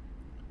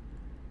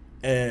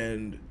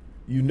 And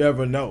you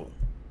never know.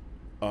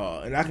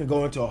 And I can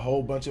go into a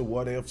whole bunch of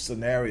what if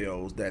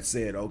scenarios that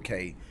said,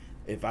 okay,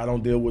 if I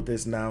don't deal with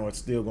this now, it's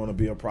still going to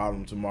be a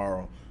problem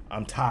tomorrow.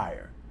 I'm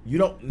tired. You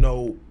don't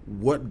know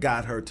what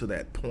got her to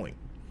that point.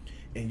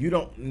 And you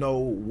don't know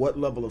what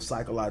level of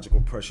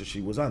psychological pressure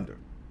she was under.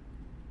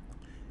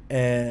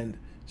 And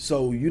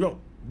so you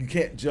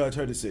can't judge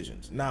her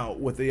decisions. Now,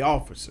 with the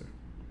officer,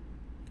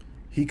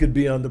 he could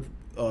be under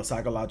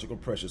psychological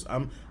pressures.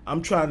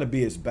 I'm trying to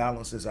be as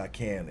balanced as I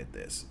can at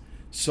this,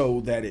 so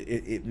that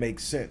it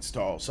makes sense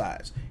to all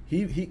sides.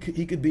 He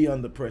could be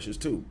under pressures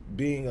too.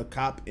 Being a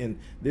cop in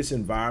this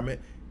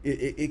environment,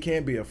 it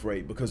can be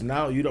afraid because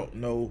now you don't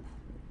know,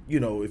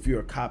 if you're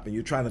a cop and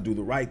you're trying to do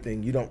the right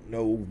thing, you don't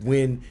know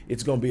when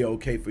it's going to be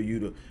okay for you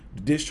to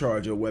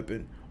discharge your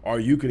weapon, or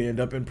you could end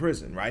up in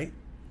prison, right?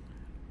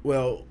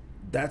 Well,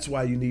 that's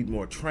why you need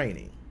more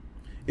training.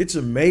 It's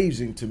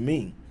amazing to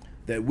me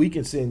that we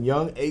can send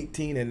young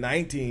 18 and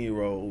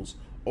 19-year-olds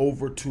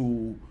over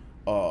to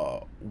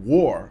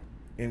war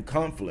in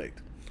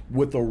conflict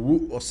with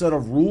a set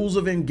of rules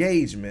of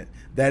engagement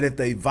that if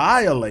they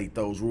violate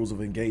those rules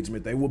of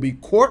engagement, they will be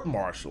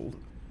court-martialed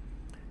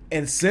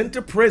and sent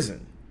to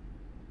prison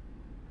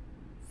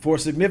for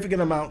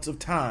significant amounts of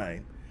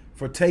time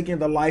for taking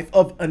the life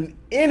of an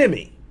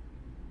enemy,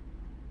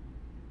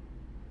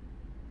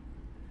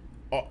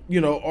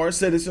 or a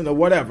citizen or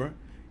whatever,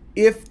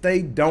 if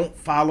they don't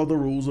follow the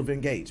rules of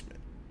engagement.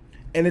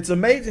 And it's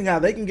amazing how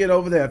they can get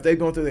over there if they've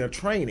gone through their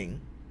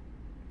training.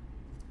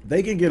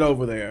 They can get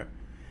over there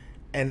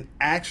and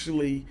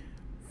actually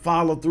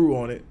follow through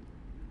on it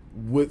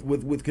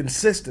with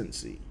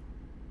consistency.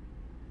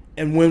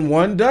 And when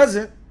one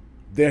doesn't,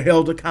 they're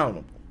held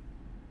accountable.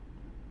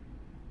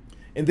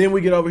 And then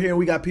we get over here and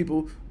we got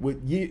people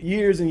with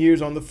years and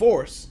years on the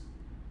force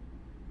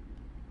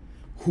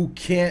who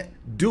can't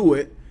do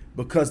it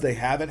because they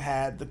haven't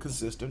had the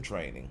consistent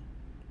training.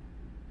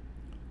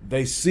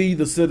 They see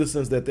the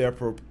citizens that they're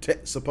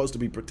supposed to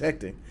be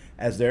protecting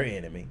as their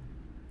enemy.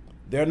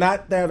 They're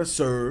not there to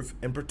serve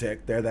and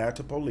protect. They're there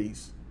to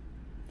police.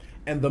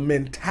 And the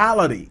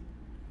mentality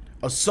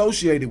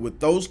associated with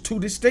those two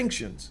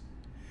distinctions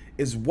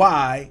is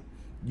why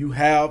you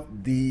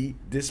have the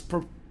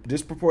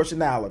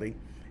disproportionality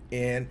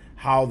in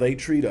how they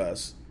treat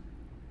us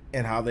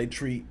and how they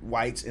treat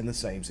whites in the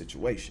same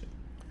situation.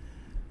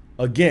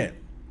 Again,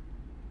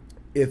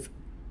 if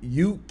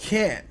you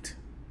can't,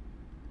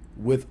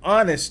 with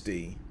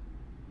honesty,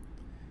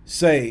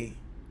 say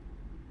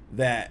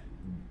that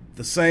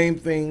the same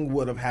thing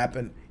would have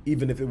happened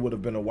even if it would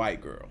have been a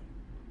white girl,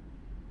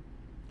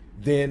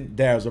 then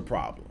there's a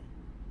problem.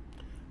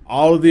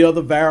 All of the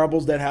other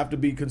variables that have to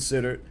be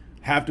considered,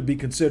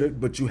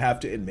 but you have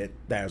to admit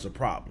there's a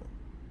problem.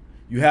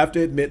 You have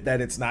to admit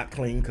that it's not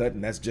clean cut,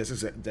 and that's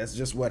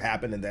just what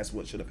happened, and that's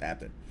what should have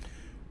happened.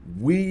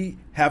 We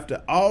have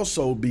to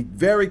also be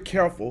very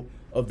careful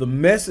of the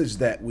message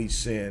that we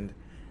send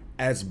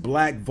as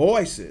black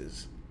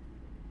voices,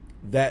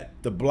 that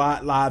the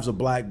lives of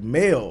black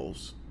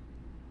males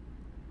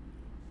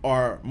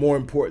are more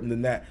important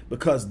than that,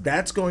 because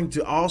that's going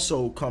to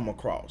also come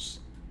across,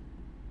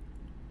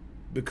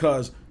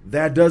 because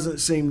that doesn't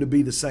seem to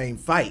be the same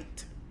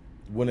fight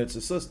when it's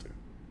a sister.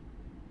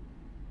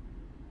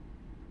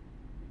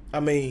 I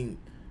mean,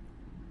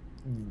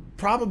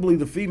 probably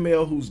the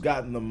female who's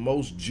gotten the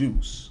most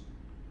juice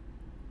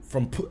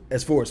from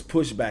as far as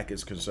pushback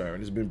is concerned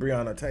has been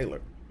Breonna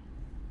Taylor,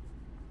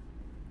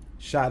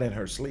 shot in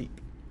her sleep,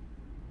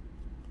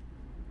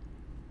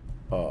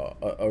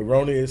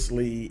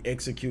 erroneously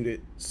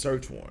executed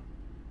search warrant,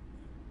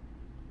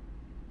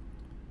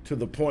 to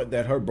the point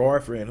that her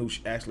boyfriend, who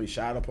actually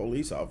shot a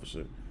police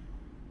officer,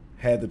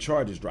 had the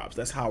charges dropped.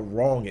 That's how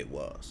wrong it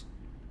was.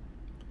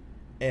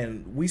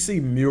 And we see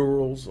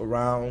murals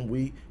around,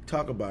 we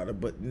talk about it,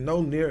 but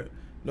nowhere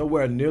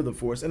near the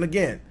force. And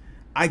again,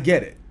 I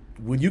get it.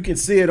 When you can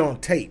see it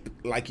on tape,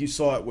 like you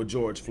saw it with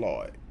George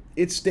Floyd,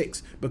 it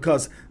sticks,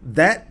 because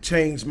that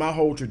changed my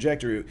whole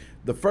trajectory.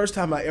 The first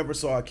time I ever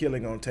saw a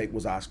killing on tape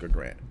was Oscar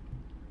Grant.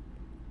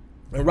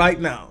 And right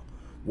now,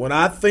 when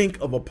I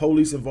think of a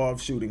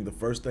police-involved shooting, the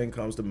first thing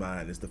comes to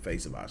mind is the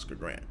face of Oscar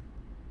Grant.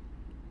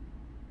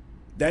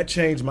 That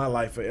changed my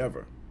life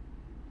forever.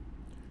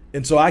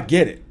 And so I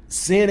get it.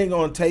 Seeing it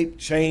on tape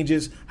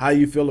changes how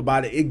you feel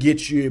about it. It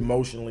gets you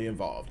emotionally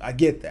involved. I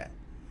get that.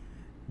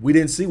 We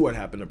didn't see what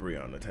happened to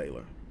Breonna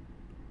Taylor.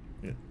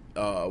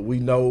 We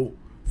know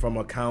from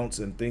accounts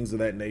and things of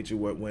that nature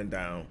what went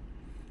down,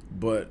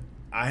 but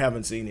I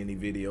haven't seen any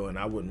video, and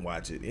I wouldn't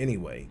watch it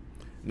anyway.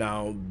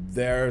 Now,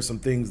 there are some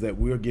things that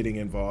we're getting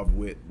involved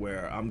with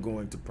where I'm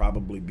going to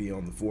probably be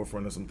on the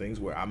forefront of some things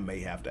where I may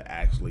have to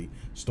actually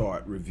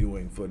start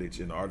reviewing footage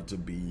in order to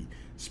be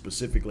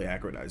specifically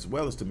accurate, as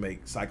well as to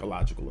make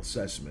psychological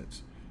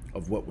assessments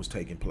of what was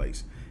taking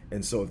place.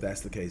 And so if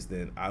that's the case,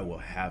 then I will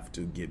have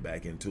to get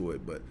back into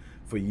it. But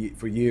for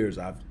years,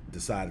 I've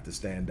decided to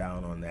stand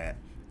down on that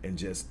and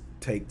just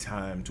take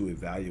time to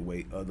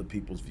evaluate other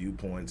people's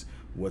viewpoints,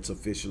 what's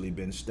officially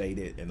been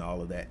stated and all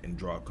of that, and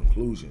draw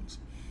conclusions.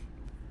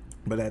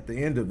 But at the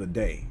end of the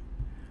day,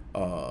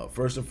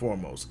 first and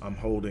foremost, I'm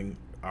holding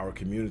our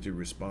community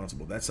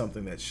responsible. That's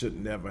something that should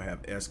never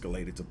have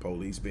escalated to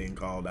police being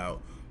called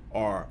out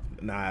or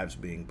knives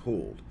being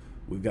pulled.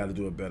 We've got to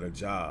do a better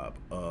job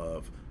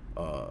of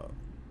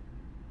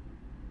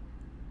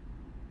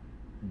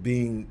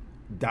being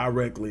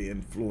directly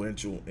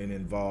influential and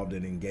involved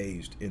and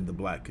engaged in the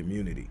black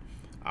community.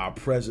 Our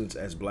presence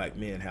as black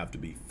men have to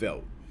be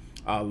felt.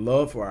 Our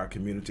love for our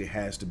community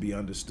has to be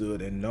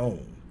understood and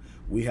known.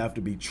 We have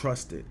to be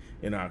trusted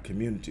in our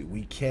community.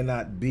 We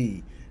cannot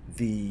be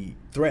the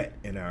threat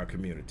in our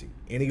community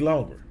any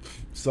longer.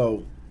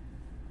 So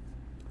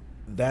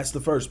that's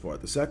the first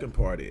part. The second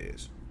part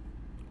is,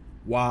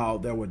 while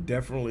there were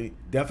definitely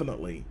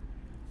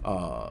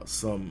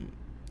some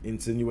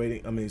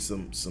insinuating,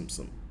 some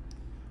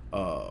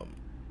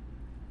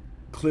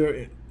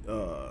clear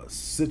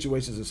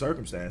situations and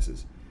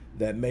circumstances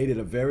that made it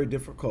a very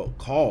difficult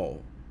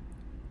call,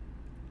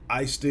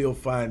 I still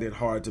find it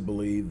hard to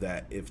believe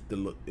that if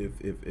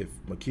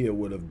Ma'Khia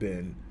would have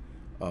been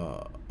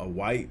a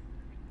white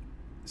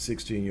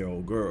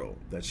 16-year-old girl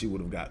that she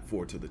would have got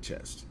 4 to the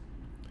chest.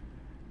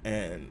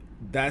 And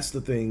that's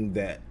the thing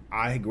that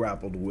I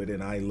grappled with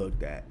and I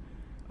looked at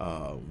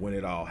when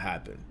it all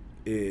happened,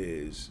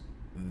 is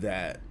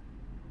that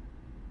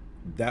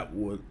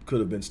could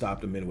have been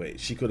stopped in many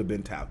ways. She could have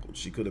been tackled.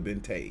 She could have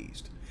been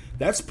tased.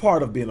 That's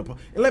part of being a...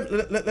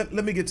 And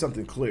let me get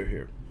something clear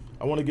here.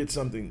 I want to get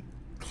something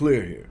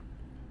clear here,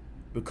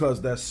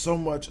 because there's so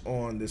much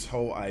on this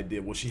whole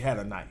idea. Well, she had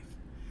a knife.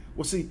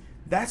 Well, see,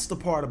 that's the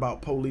part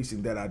about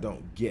policing that I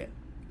don't get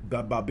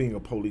about being a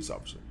police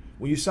officer.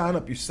 When you sign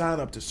up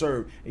to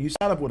serve, and you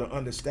sign up with an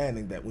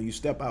understanding that when you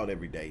step out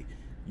every day,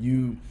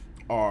 you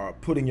are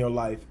putting your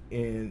life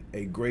in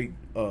a great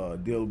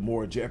deal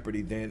more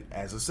jeopardy than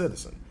as a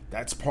citizen.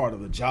 That's part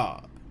of the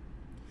job.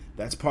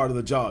 That's part of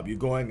the job. You're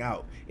going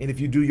out, and if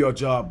you do your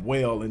job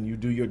well, and you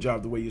do your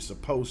job the way you're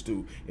supposed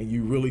to, and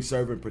you really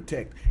serve and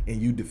protect,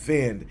 and you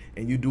defend,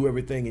 and you do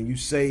everything, and you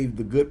save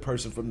the good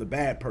person from the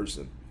bad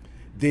person,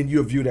 then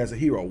you're viewed as a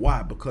hero.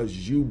 Why?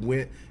 Because you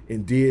went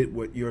and did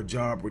what your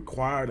job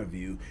required of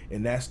you,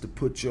 and that's to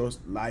put your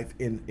life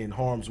in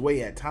harm's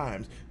way at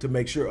times to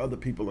make sure other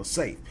people are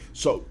safe.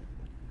 So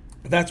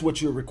that's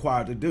what you're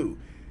required to do.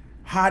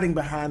 Hiding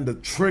behind the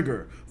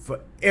trigger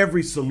for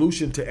every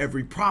solution to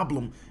every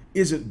problem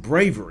isn't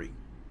bravery.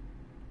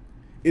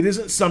 It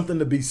isn't something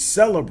to be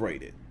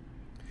celebrated.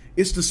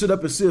 It's to sit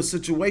up and see a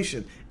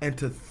situation and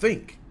to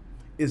think,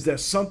 is there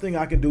something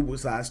I can do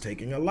besides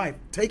taking a life?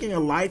 Taking a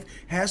life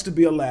has to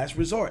be a last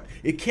resort.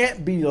 It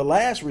can't be the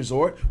last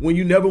resort when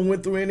you never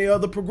went through any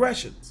other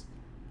progressions.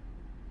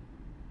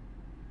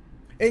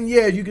 And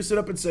yeah, you can sit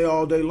up and say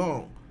all day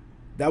long,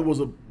 that was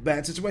a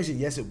bad situation.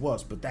 Yes, it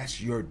was, but that's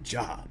your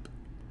job.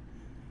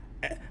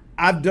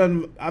 I've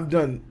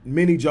done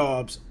many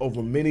jobs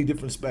over many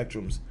different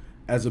spectrums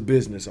as a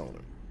business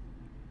owner.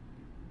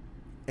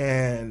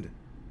 And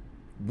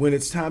when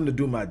it's time to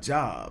do my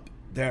job,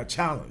 there are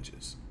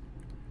challenges.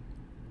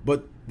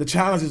 But the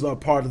challenges are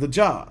part of the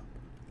job.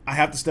 I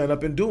have to stand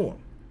up and do them.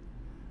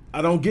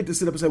 I don't get to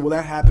sit up and say, well,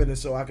 that happened, and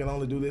so I can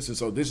only do this, and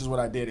so this is what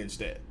I did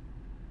instead.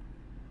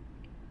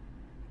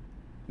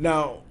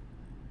 Now,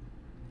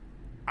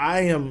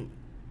 I am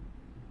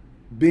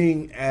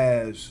being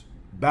as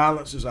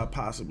balanced as I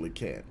possibly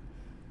can.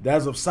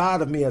 There's a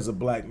side of me as a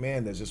black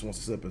man that just wants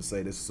to sit up and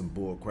say this is some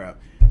bull crap.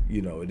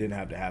 You know, it didn't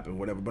have to happen,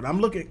 whatever. But I'm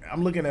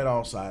looking at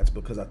all sides,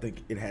 because I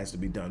think it has to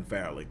be done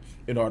fairly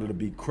in order to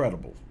be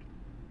credible.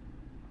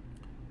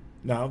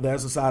 Now,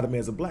 there's a side of me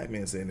as a black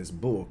man saying it's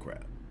bull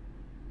crap.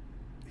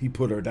 He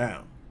put her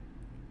down.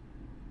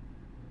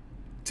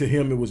 To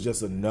him, it was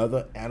just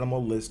another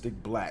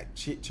animalistic black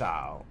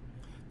child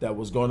that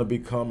was going to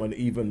become an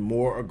even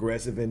more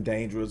aggressive and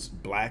dangerous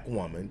black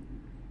woman,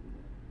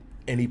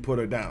 and he put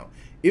her down.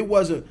 It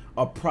wasn't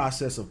a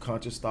process of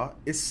conscious thought.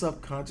 It's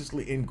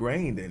subconsciously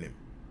ingrained in him.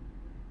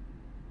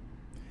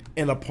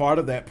 And a part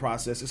of that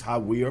process is how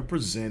we are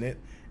presented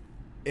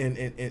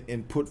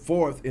and put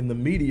forth in the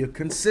media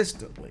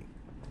consistently.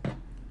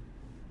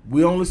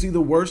 We only see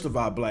the worst of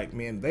our black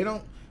men. They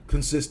don't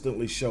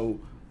consistently show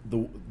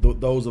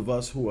those of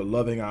us who are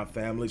loving our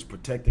families,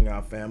 protecting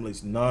our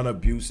families,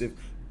 non-abusive,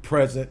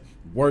 present,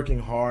 working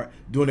hard,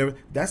 doing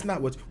everything. That's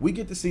not what we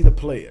get to see. The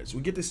players,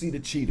 we get to see the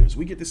cheaters,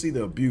 we get to see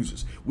the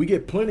abusers. We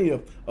get plenty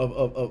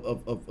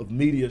of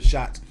media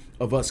shots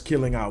of us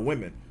killing our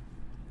women.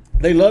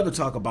 They love to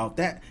talk about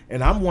that,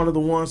 and I'm one of the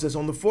ones that's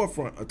on the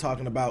forefront of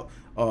talking about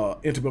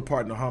intimate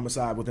partner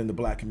homicide within the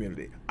black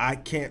community. I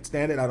can't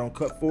stand it. I don't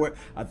cut for it.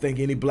 I think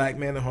any black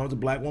man that harms a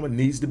black woman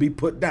needs to be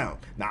put down.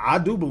 Now, I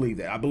do believe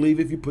that. I believe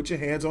if you put your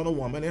hands on a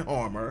woman and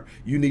harm her,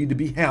 you need to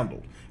be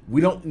handled. We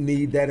don't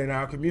need that in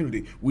our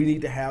community. We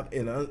need to have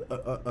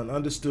an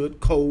understood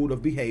code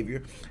of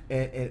behavior,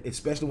 and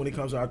especially when it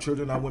comes to our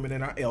children, our women,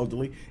 and our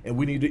elderly, and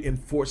we need to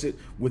enforce it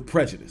with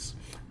prejudice.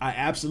 I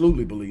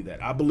absolutely believe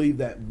that. I believe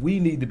that we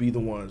need to be the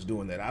ones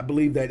doing that. I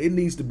believe that it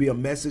needs to be a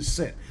message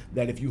sent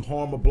that if you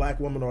harm a black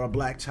woman or a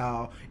black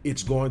child,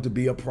 it's going to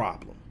be a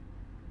problem.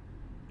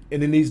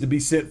 And it needs to be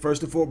sent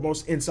first and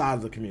foremost inside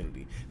of the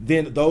community.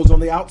 Then those on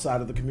the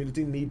outside of the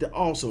community need to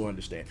also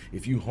understand.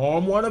 If you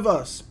harm one of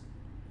us,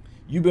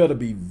 you better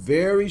be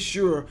very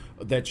sure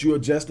that you're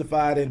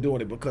justified in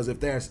doing it, because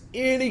if there's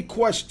any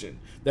question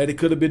that it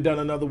could have been done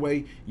another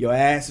way, your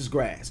ass is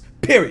grass.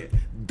 Period.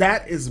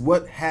 That is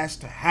what has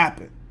to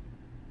happen.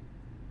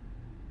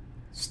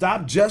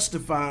 Stop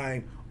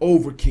justifying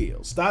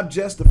overkill. Stop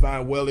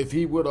justifying, well, if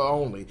he would have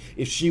only,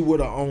 if she would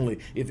have only,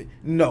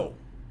 no.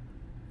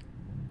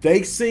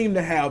 They seem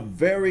to have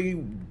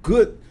very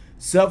good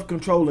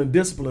self-control and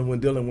discipline when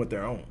dealing with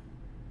their own.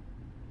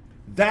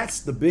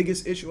 That's the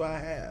biggest issue I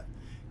have,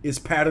 is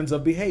patterns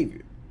of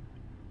behavior.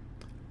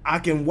 I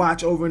can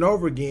watch over and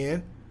over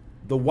again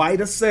the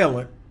white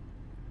assailant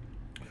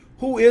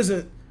who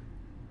isn't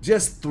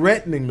just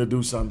threatening to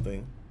do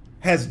something,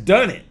 has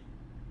done it,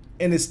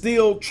 and is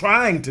still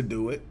trying to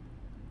do it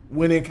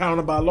when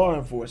encountered by law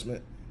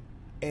enforcement,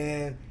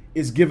 and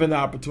is given the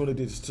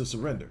opportunity to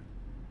surrender.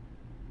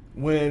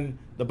 When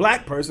the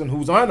black person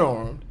who's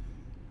unarmed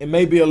and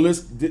maybe a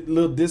little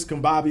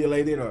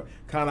discombobulated or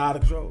kind of out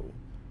of control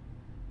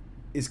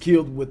is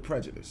killed with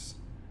prejudice.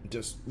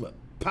 Just look,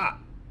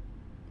 pop.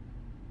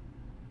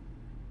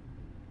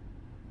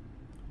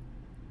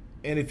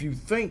 And if you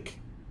think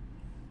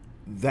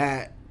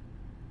that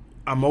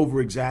I'm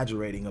over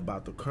exaggerating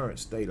about the current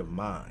state of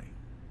mind,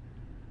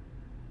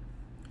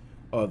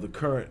 or the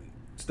current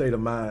state of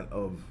mind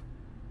of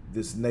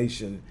this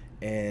nation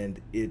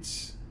and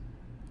its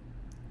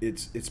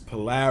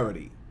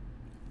polarity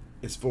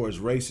as far as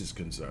race is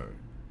concerned,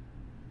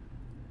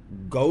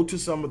 go to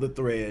some of the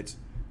threads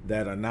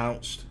that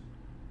announced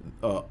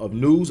of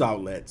news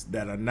outlets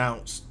that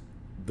announced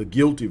the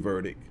guilty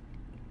verdict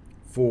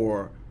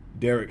for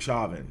Derek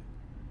Chauvin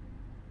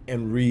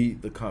and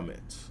read the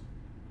comments.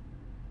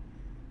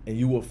 And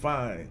you will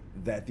find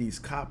that these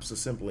cops are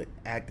simply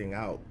acting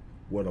out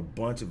what a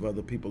bunch of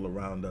other people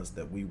around us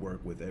that we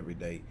work with every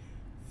day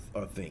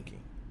are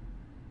thinking.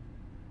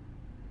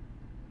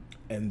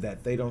 And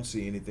that they don't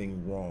see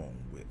anything wrong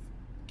with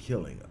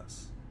killing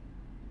us.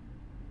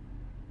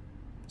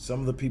 Some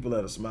of the people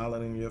that are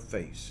smiling in your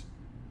face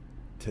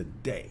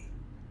today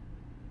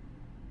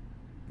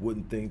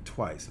wouldn't think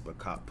twice if a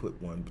cop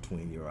put one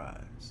between your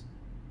eyes.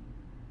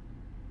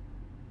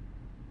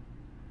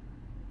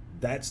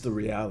 That's the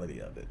reality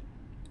of it.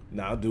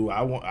 Now, do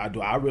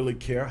I really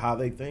care how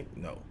they think?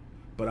 No.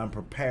 But I'm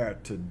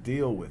prepared to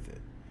deal with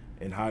it,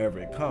 and however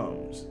it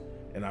comes.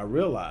 And I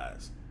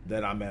realize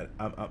that I'm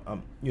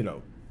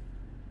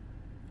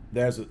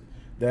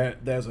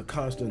there's a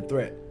constant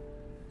threat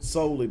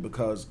solely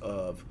because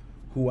of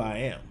who I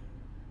am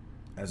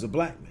as a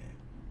black man.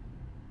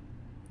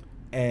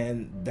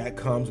 And that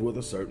comes with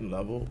a certain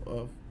level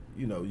of,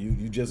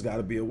 you just got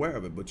to be aware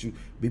of it. But you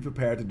be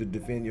prepared to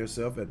defend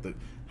yourself at the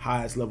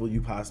highest level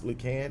you possibly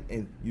can,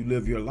 and you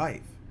live your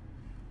life.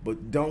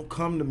 But don't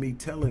come to me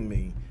telling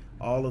me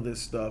all of this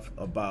stuff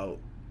about,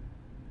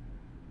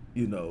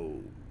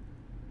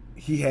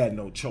 he had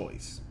no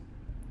choice.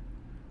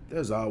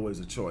 There's always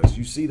a choice.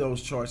 You see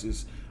those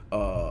choices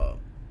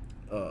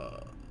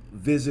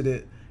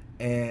visited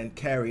and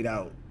carried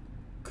out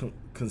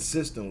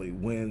consistently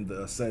when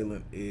the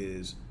assailant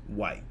is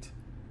white.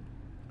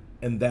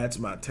 And that's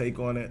my take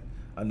on it.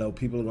 I know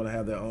people are going to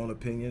have their own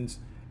opinions,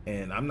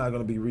 and I'm not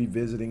going to be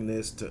revisiting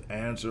this to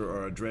answer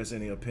or address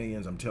any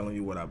opinions. I'm telling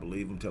you what I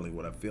believe. I'm telling you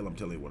what I feel. I'm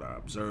telling you what I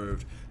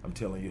observed. I'm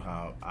telling you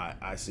how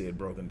I see it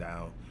broken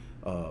down.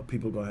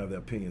 People are going to have their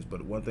opinions,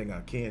 but one thing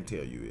I can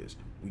tell you is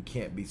we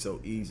can't be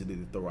so easy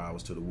to throw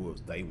ours to the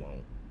wolves. They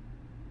won't.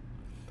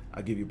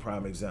 I'll give you a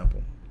prime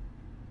example.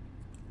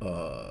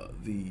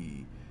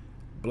 The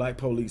black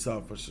police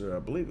officer, I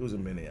believe it was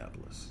in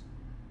Minneapolis,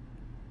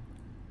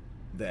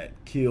 that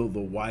killed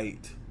the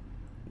white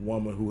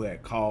woman who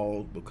had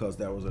called because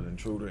there was an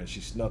intruder, and she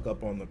snuck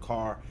up on the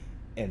car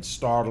and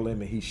startled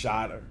him, and he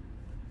shot her.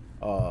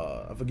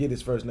 I forget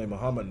his first name,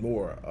 Muhammad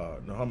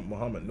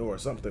Noor,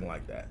 something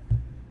like that.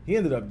 He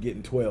ended up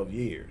getting 12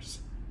 years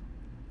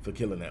for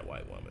killing that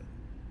white woman.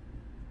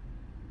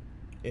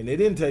 And it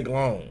didn't take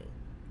long.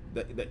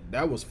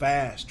 That was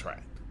fast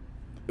tracked.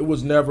 It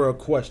was never a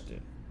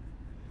question.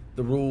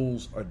 The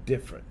rules are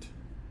different.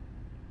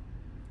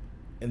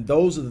 And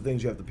those are the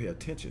things you have to pay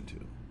attention to.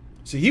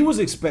 See, he was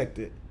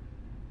expected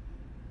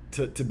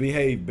to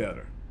behave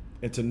better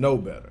and to know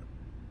better.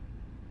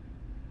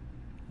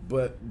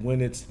 But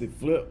when it's the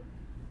flip,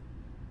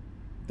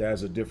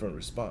 there's a different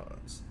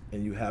response.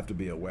 And you have to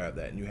be aware of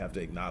that, and you have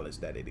to acknowledge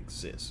that it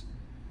exists.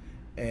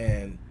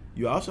 And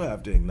you also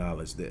have to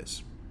acknowledge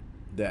this,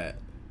 that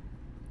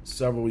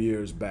several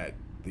years back,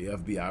 the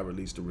FBI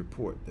released a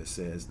report that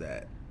says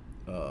that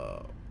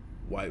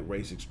white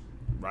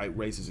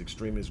racist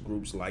extremist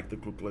groups like the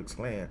Ku Klux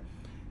Klan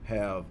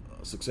have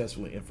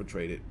successfully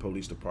infiltrated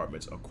police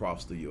departments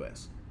across the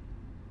U.S.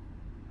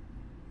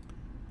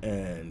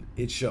 And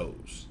it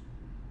shows.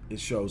 It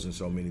shows in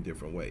so many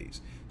different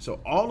ways. So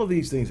all of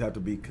these things have to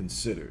be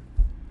considered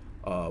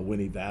when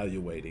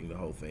evaluating the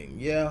whole thing.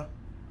 Yeah,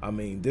 I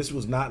mean, this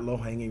was not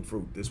low-hanging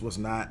fruit. This was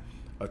not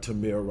a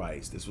Tamir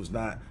Rice. This was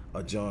not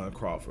a John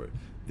Crawford.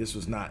 This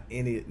was not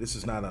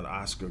an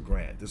Oscar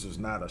Grant. This was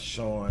not a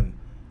Sean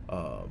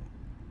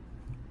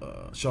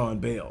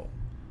Bell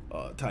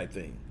type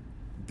thing.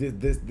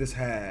 This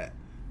had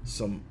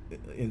some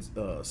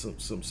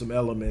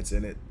elements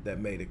in it that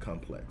made it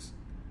complex,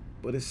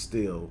 but it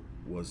still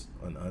was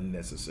an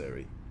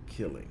unnecessary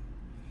killing,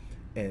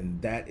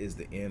 and that is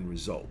the end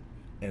result.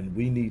 And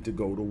we need to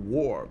go to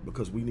war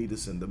because we need to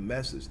send a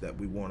message that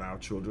we want our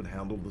children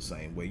handled the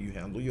same way you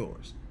handle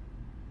yours.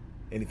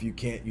 And if you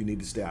can't, you need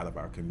to stay out of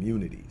our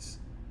communities.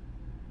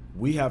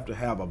 We have to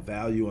have a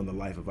value in the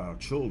life of our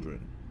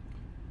children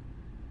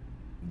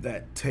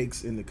that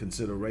takes into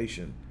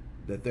consideration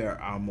that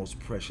they're our most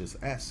precious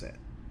asset.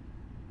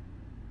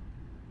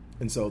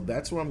 And so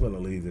that's where I'm going to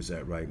leave this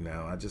at right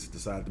now. I just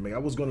decided I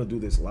was going to do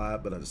this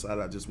live, but I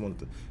decided I just wanted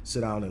to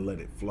sit down and let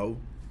it flow.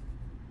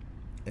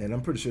 And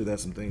I'm pretty sure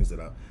there's some things that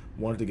I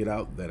wanted to get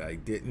out that I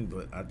didn't,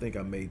 but I think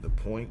I made the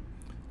point.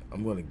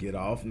 I'm going to get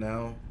off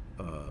now,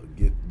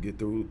 get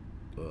through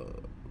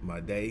my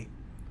day,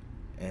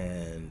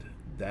 and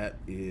that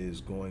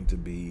is going to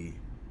be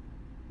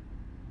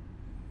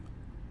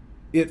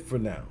it for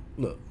now.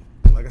 Look,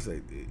 like I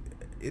say,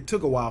 it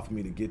took a while for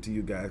me to get to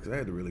you guys because I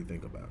had to really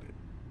think about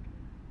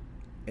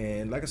it.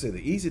 And like I said,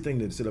 the easy thing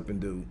to sit up and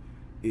do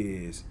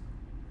is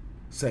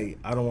say,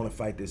 I don't want to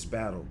fight this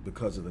battle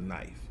because of the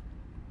knife.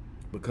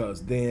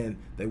 Because then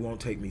they won't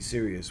take me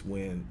serious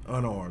when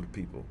unarmed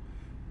people.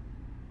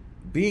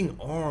 Being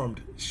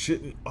armed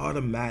shouldn't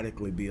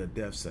automatically be a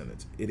death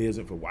sentence. It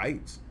isn't for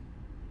whites.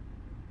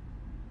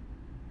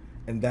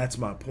 And that's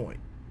my point.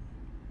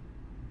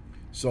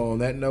 So on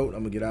that note,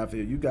 I'm going to get out of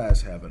here. You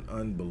guys have an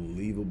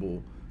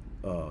unbelievable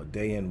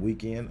day and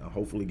weekend. I'll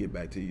hopefully get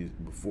back to you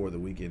before the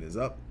weekend is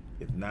up.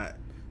 If not,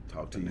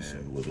 talk to you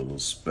soon. With a little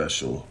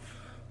special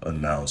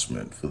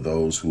announcement for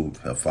those who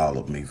have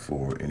followed me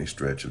for any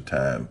stretch of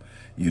time.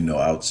 You know,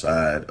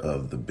 outside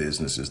of the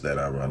businesses that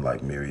I run,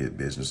 like Myriad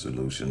Business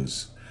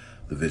Solutions,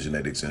 the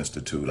Visionetics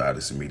Institute,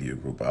 Odyssey Media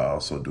Group, I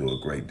also do a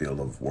great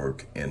deal of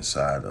work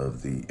inside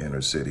of the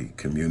inner city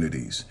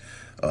communities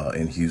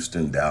in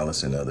Houston,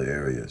 Dallas, and other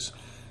areas.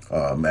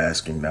 I'm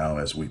asking now,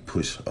 as we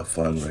push a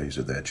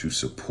fundraiser, that you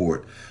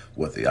support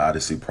what the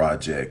Odyssey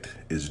Project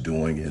is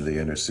doing in the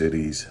inner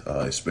cities,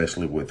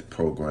 especially with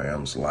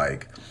programs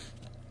like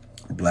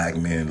Black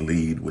Men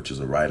Lead, which is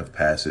a rite of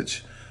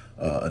passage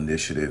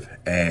initiative,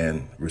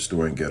 and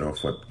Restoring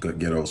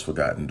Ghetto's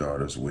Forgotten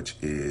Daughters, which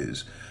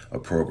is a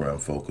program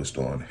focused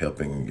on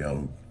helping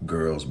young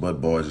girls, but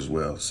boys as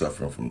well,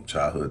 suffering from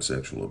childhood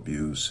sexual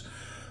abuse,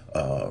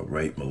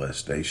 rape,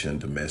 molestation,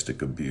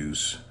 domestic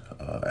abuse,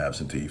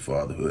 absentee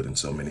fatherhood, and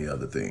so many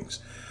other things.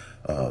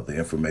 The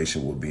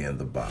information will be in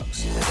the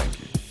box. Thank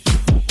you.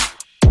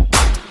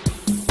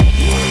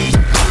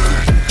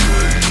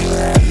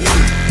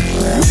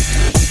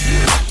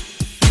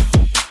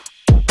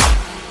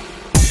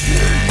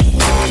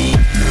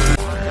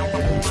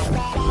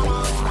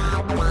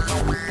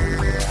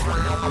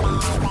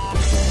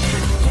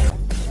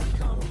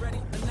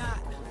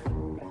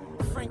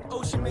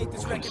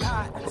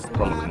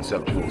 From a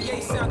conceptual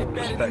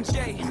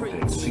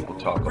perspective, people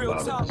talk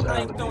about it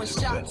as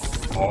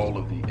all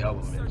of the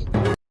elements.